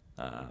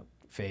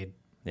 Fade.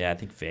 Yeah, I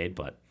think fade,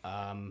 but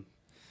I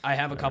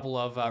have a couple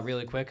of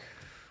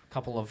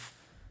couple of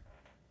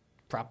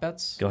prop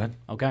bets. Go ahead.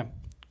 Okay,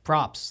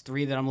 props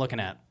 3 that I'm looking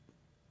at.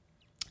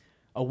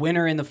 A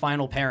winner in the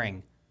final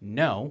pairing.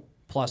 No,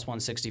 plus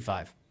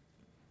 165.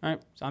 All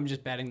right, so I'm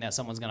just betting that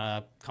someone's going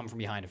to come from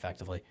behind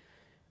effectively.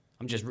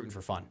 I'm just rooting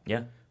for fun.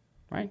 Yeah.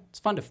 Right? It's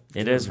fun to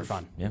It root is for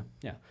fun. Yeah.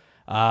 Yeah.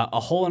 A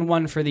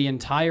hole-in-one for the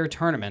entire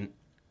tournament,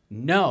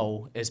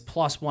 no, is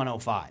plus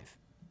 105.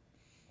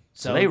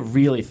 So they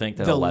really think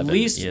that the 11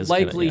 least is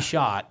likely gonna,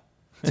 shot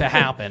to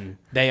happen,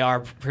 they are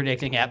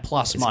predicting at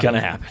plus It's money. going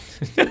to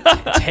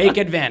happen. Take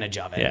advantage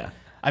of it. Yeah.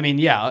 I mean,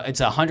 yeah, it's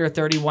a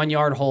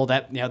 131-yard hole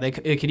that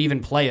it could even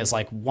play as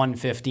like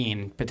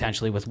 115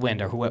 potentially with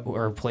wind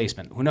or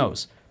placement. Who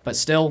knows? But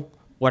still,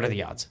 what are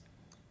the odds?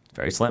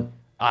 Very slim.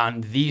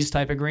 On these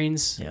type of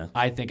greens, Yeah.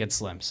 I think it's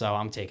slim. So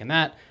I'm taking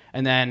that.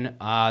 And then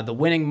the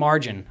winning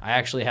margin, I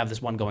actually have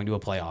this one going to a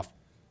playoff,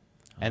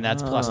 and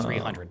that's plus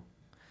 300.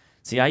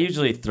 See, I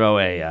usually throw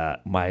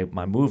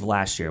my move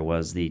last year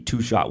was the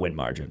 2-shot win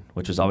margin,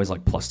 which was always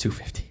like plus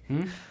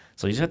 250.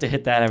 So you just have to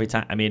hit that every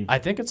time. I mean, I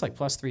think it's like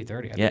plus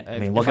 330. yeah. I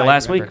mean, look at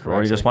last week,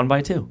 Rory just won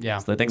by 2. Yeah.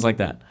 So things like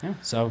that. Yeah.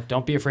 So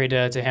don't be afraid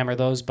to hammer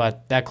those.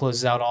 But that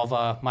closes out all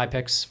of my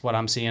picks. What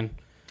I'm seeing.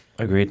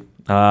 Agreed.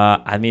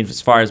 I mean,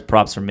 as far as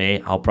props for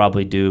me, I'll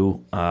probably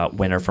do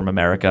winner from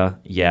America.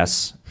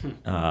 Yes.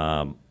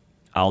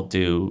 I'll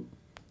do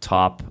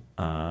top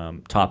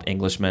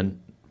Englishman,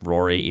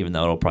 Rory, even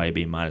though it'll probably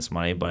be minus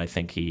money, but I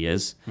think he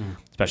is,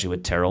 especially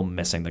with Terrell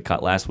missing the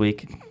cut last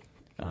week,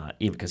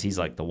 even because he's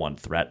like the one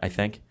threat, I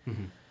think.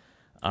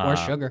 Or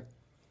Sugar.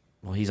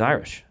 Well, he's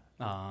Irish.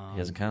 He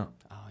doesn't count.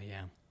 Oh,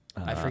 yeah.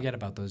 I forget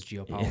about those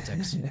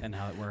geopolitics and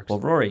how it works. Well,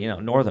 Rory,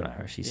 Northern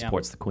Irish. He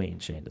supports the Queen.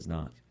 Shane does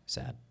not.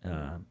 Sad.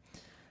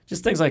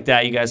 Just things like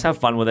that. You guys have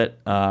fun with it.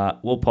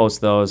 We'll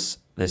post those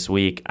this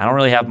week. I don't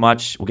really have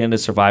much. We'll get into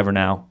Survivor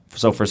now.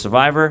 So for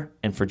Survivor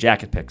and for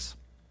jacket picks,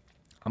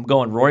 I'm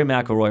going Rory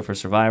McIlroy for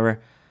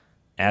Survivor,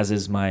 as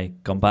is my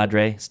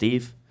compadre,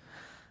 Steve.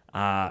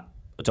 Don't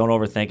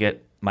overthink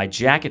it. My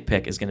jacket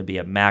pick is going to be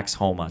a Max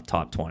Homa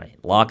top 20.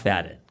 Lock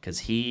that in because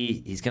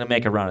he's going to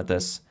make a run at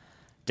this.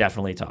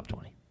 Definitely top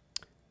 20.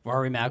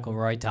 Rory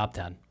McIlroy, top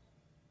 10.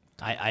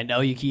 I know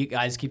you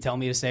guys keep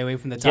telling me to stay away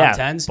from the top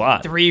 10s.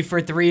 But 3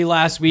 for 3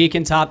 last week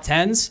in top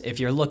 10s.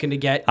 If you're looking to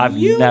get I've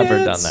units. never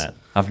done that.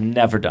 I've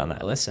never done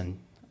that. Listen,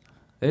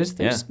 there's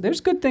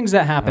good things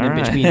that happen in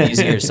between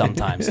these years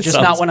sometimes. Just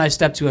Sounds- not when I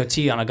step to a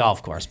tee on a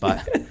golf course,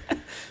 but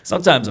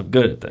Sometimes I'm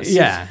good at this.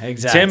 yeah,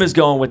 exactly. Tim is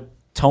going with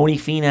Tony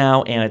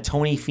Finau and a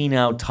Tony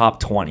Finau top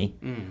 20.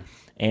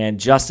 And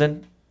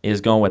Justin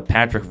is going with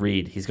Patrick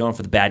Reed. He's going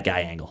for the bad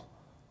guy angle,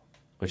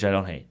 which I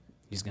don't hate.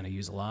 He's going to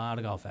use a lot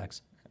of golf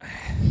X.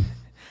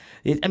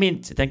 I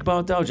mean, think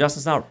about it, though.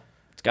 Justin's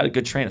got a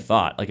good train of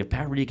thought. Like, if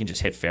Pat Reed can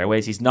just hit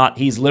fairways, he's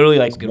literally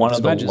like good one with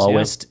of the his wedges,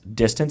 lowest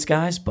distance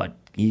guys, but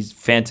he's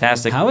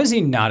fantastic. How is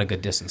he not a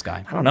good distance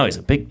guy? I don't know. He's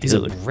a big He's a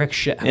dude. brick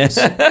shit house.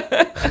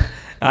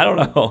 I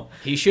don't know.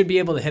 He should be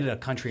able to hit it a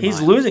country He's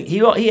mile. losing.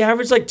 He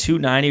averaged like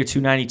 290 or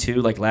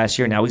 292 like last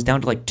year. Now he's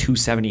down to like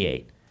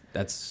 278.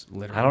 That's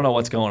literally. I don't know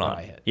what's going what on.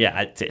 I hit. Yeah,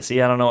 I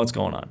don't know what's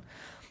going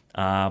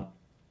on.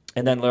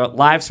 And then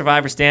live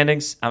Survivor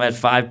standings, I'm at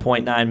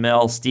 5.9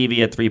 mil,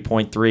 Stevie at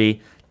 3.3,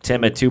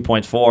 Tim at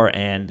 2.4,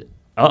 and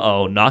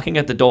knocking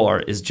at the door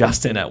is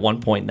Justin at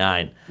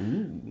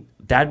 1.9.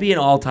 That'd be an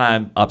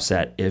all-time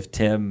upset if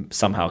Tim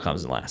somehow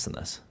comes in last in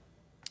this.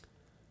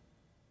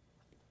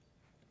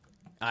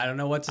 I don't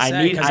know what to I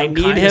say. need- 'cause I I'm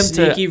need kinda him to-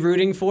 sneaky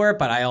rooting for it,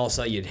 but I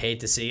also you'd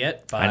hate to see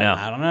it. But I know.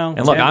 I don't know.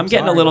 And look, Tim, I'm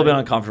getting a sorry, little bit buddy.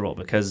 uncomfortable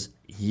because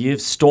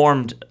you've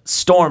stormed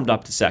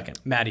up to second.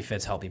 Matty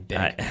Fitz helped me big,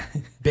 I-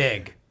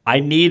 big. I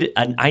need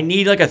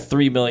like a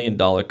 $3 million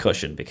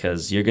cushion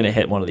because you're gonna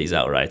hit one of these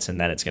outrights and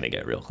then it's gonna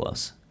get real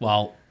close.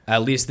 Well,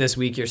 at least this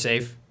week you're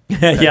safe.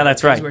 Yeah,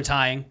 that's right. Because we're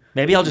tying.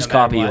 Maybe I'll just no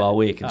matter copy you what. all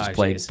week and Oh, just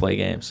play jeez.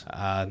 games.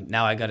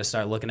 Now I got to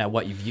start looking at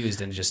what you've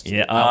used and just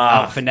Yeah,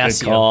 out finesse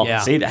good you. call. Yeah.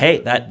 See,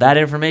 hey, that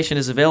information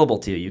is available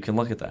to you. You can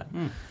look at that.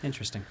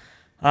 Interesting.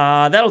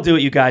 That'll do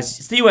it, you guys.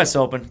 It's the U.S.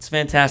 Open. It's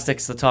fantastic.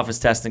 It's the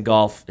toughest test in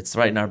golf. It's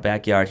right in our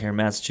backyard here in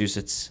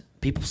Massachusetts.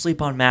 People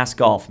sleep on Mass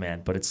Golf,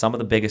 man, but it's some of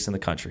the biggest in the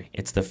country.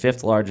 It's the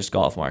 5th largest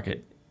golf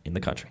market in the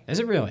country. Is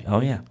it really?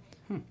 Oh, yeah.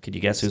 Could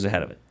you guess who's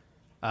ahead of it?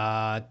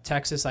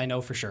 Texas, I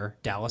know for sure.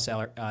 Dallas,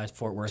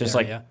 Fort Worth Just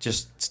area.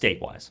 just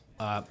state-wise.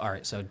 All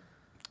right, so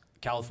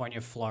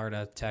California,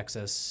 Florida,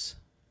 Texas,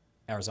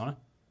 Arizona,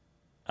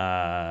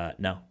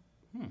 No.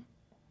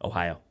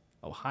 Ohio.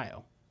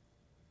 Ohio.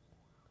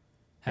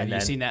 Have And you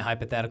then- seen that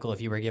hypothetical? If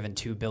you were given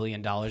 $2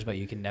 billion, but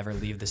you can never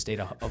leave the state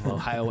of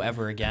Ohio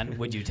ever again,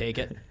 would you take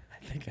it?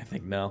 I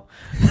think no.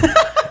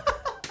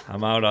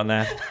 I'm out on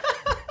that.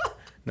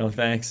 No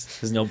thanks.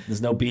 There's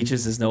no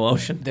beaches. There's no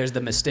ocean. There's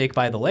the mistake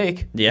by the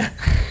lake. Yeah.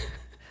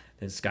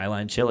 There's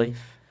Skyline Chili.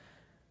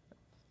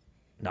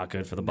 Not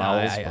good for the No,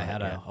 bowels. I but,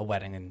 had yeah. a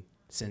wedding in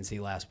Cincy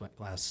last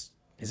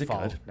Is it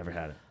fall. good? Never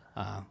had it.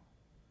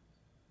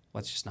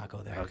 Let's just not go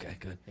there. Okay,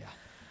 good. Yeah.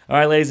 All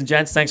right, ladies and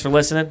gents, thanks for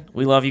listening.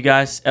 We love you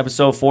guys.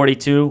 Episode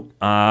 42.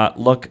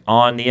 Look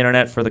on the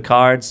internet for the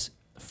cards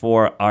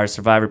for our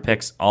Survivor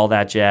picks, all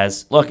that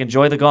jazz. Look,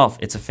 enjoy the golf.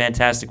 It's a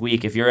fantastic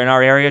week. If you're in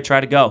our area,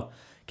 try to go.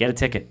 Get a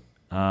ticket.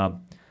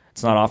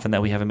 It's not often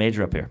that we have a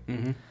major up here.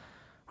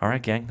 All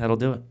right, gang, that'll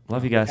do it.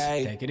 Love you guys.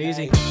 Hey. Take it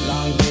easy.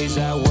 Long days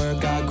at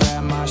work, I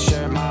grab my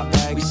shirt, my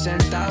bag. We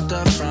sent out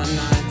the front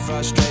line.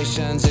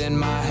 Frustrations in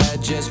my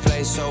head just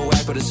play so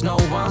wet, but it's no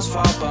one's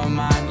fault but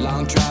mine.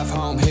 Long drive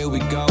home, here we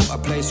go. I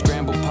play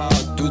Scramble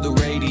Pod through the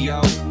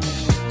radio.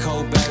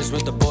 Cold Bears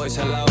with the boys,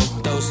 hello.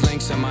 Those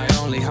links are my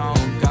only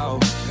home. Go.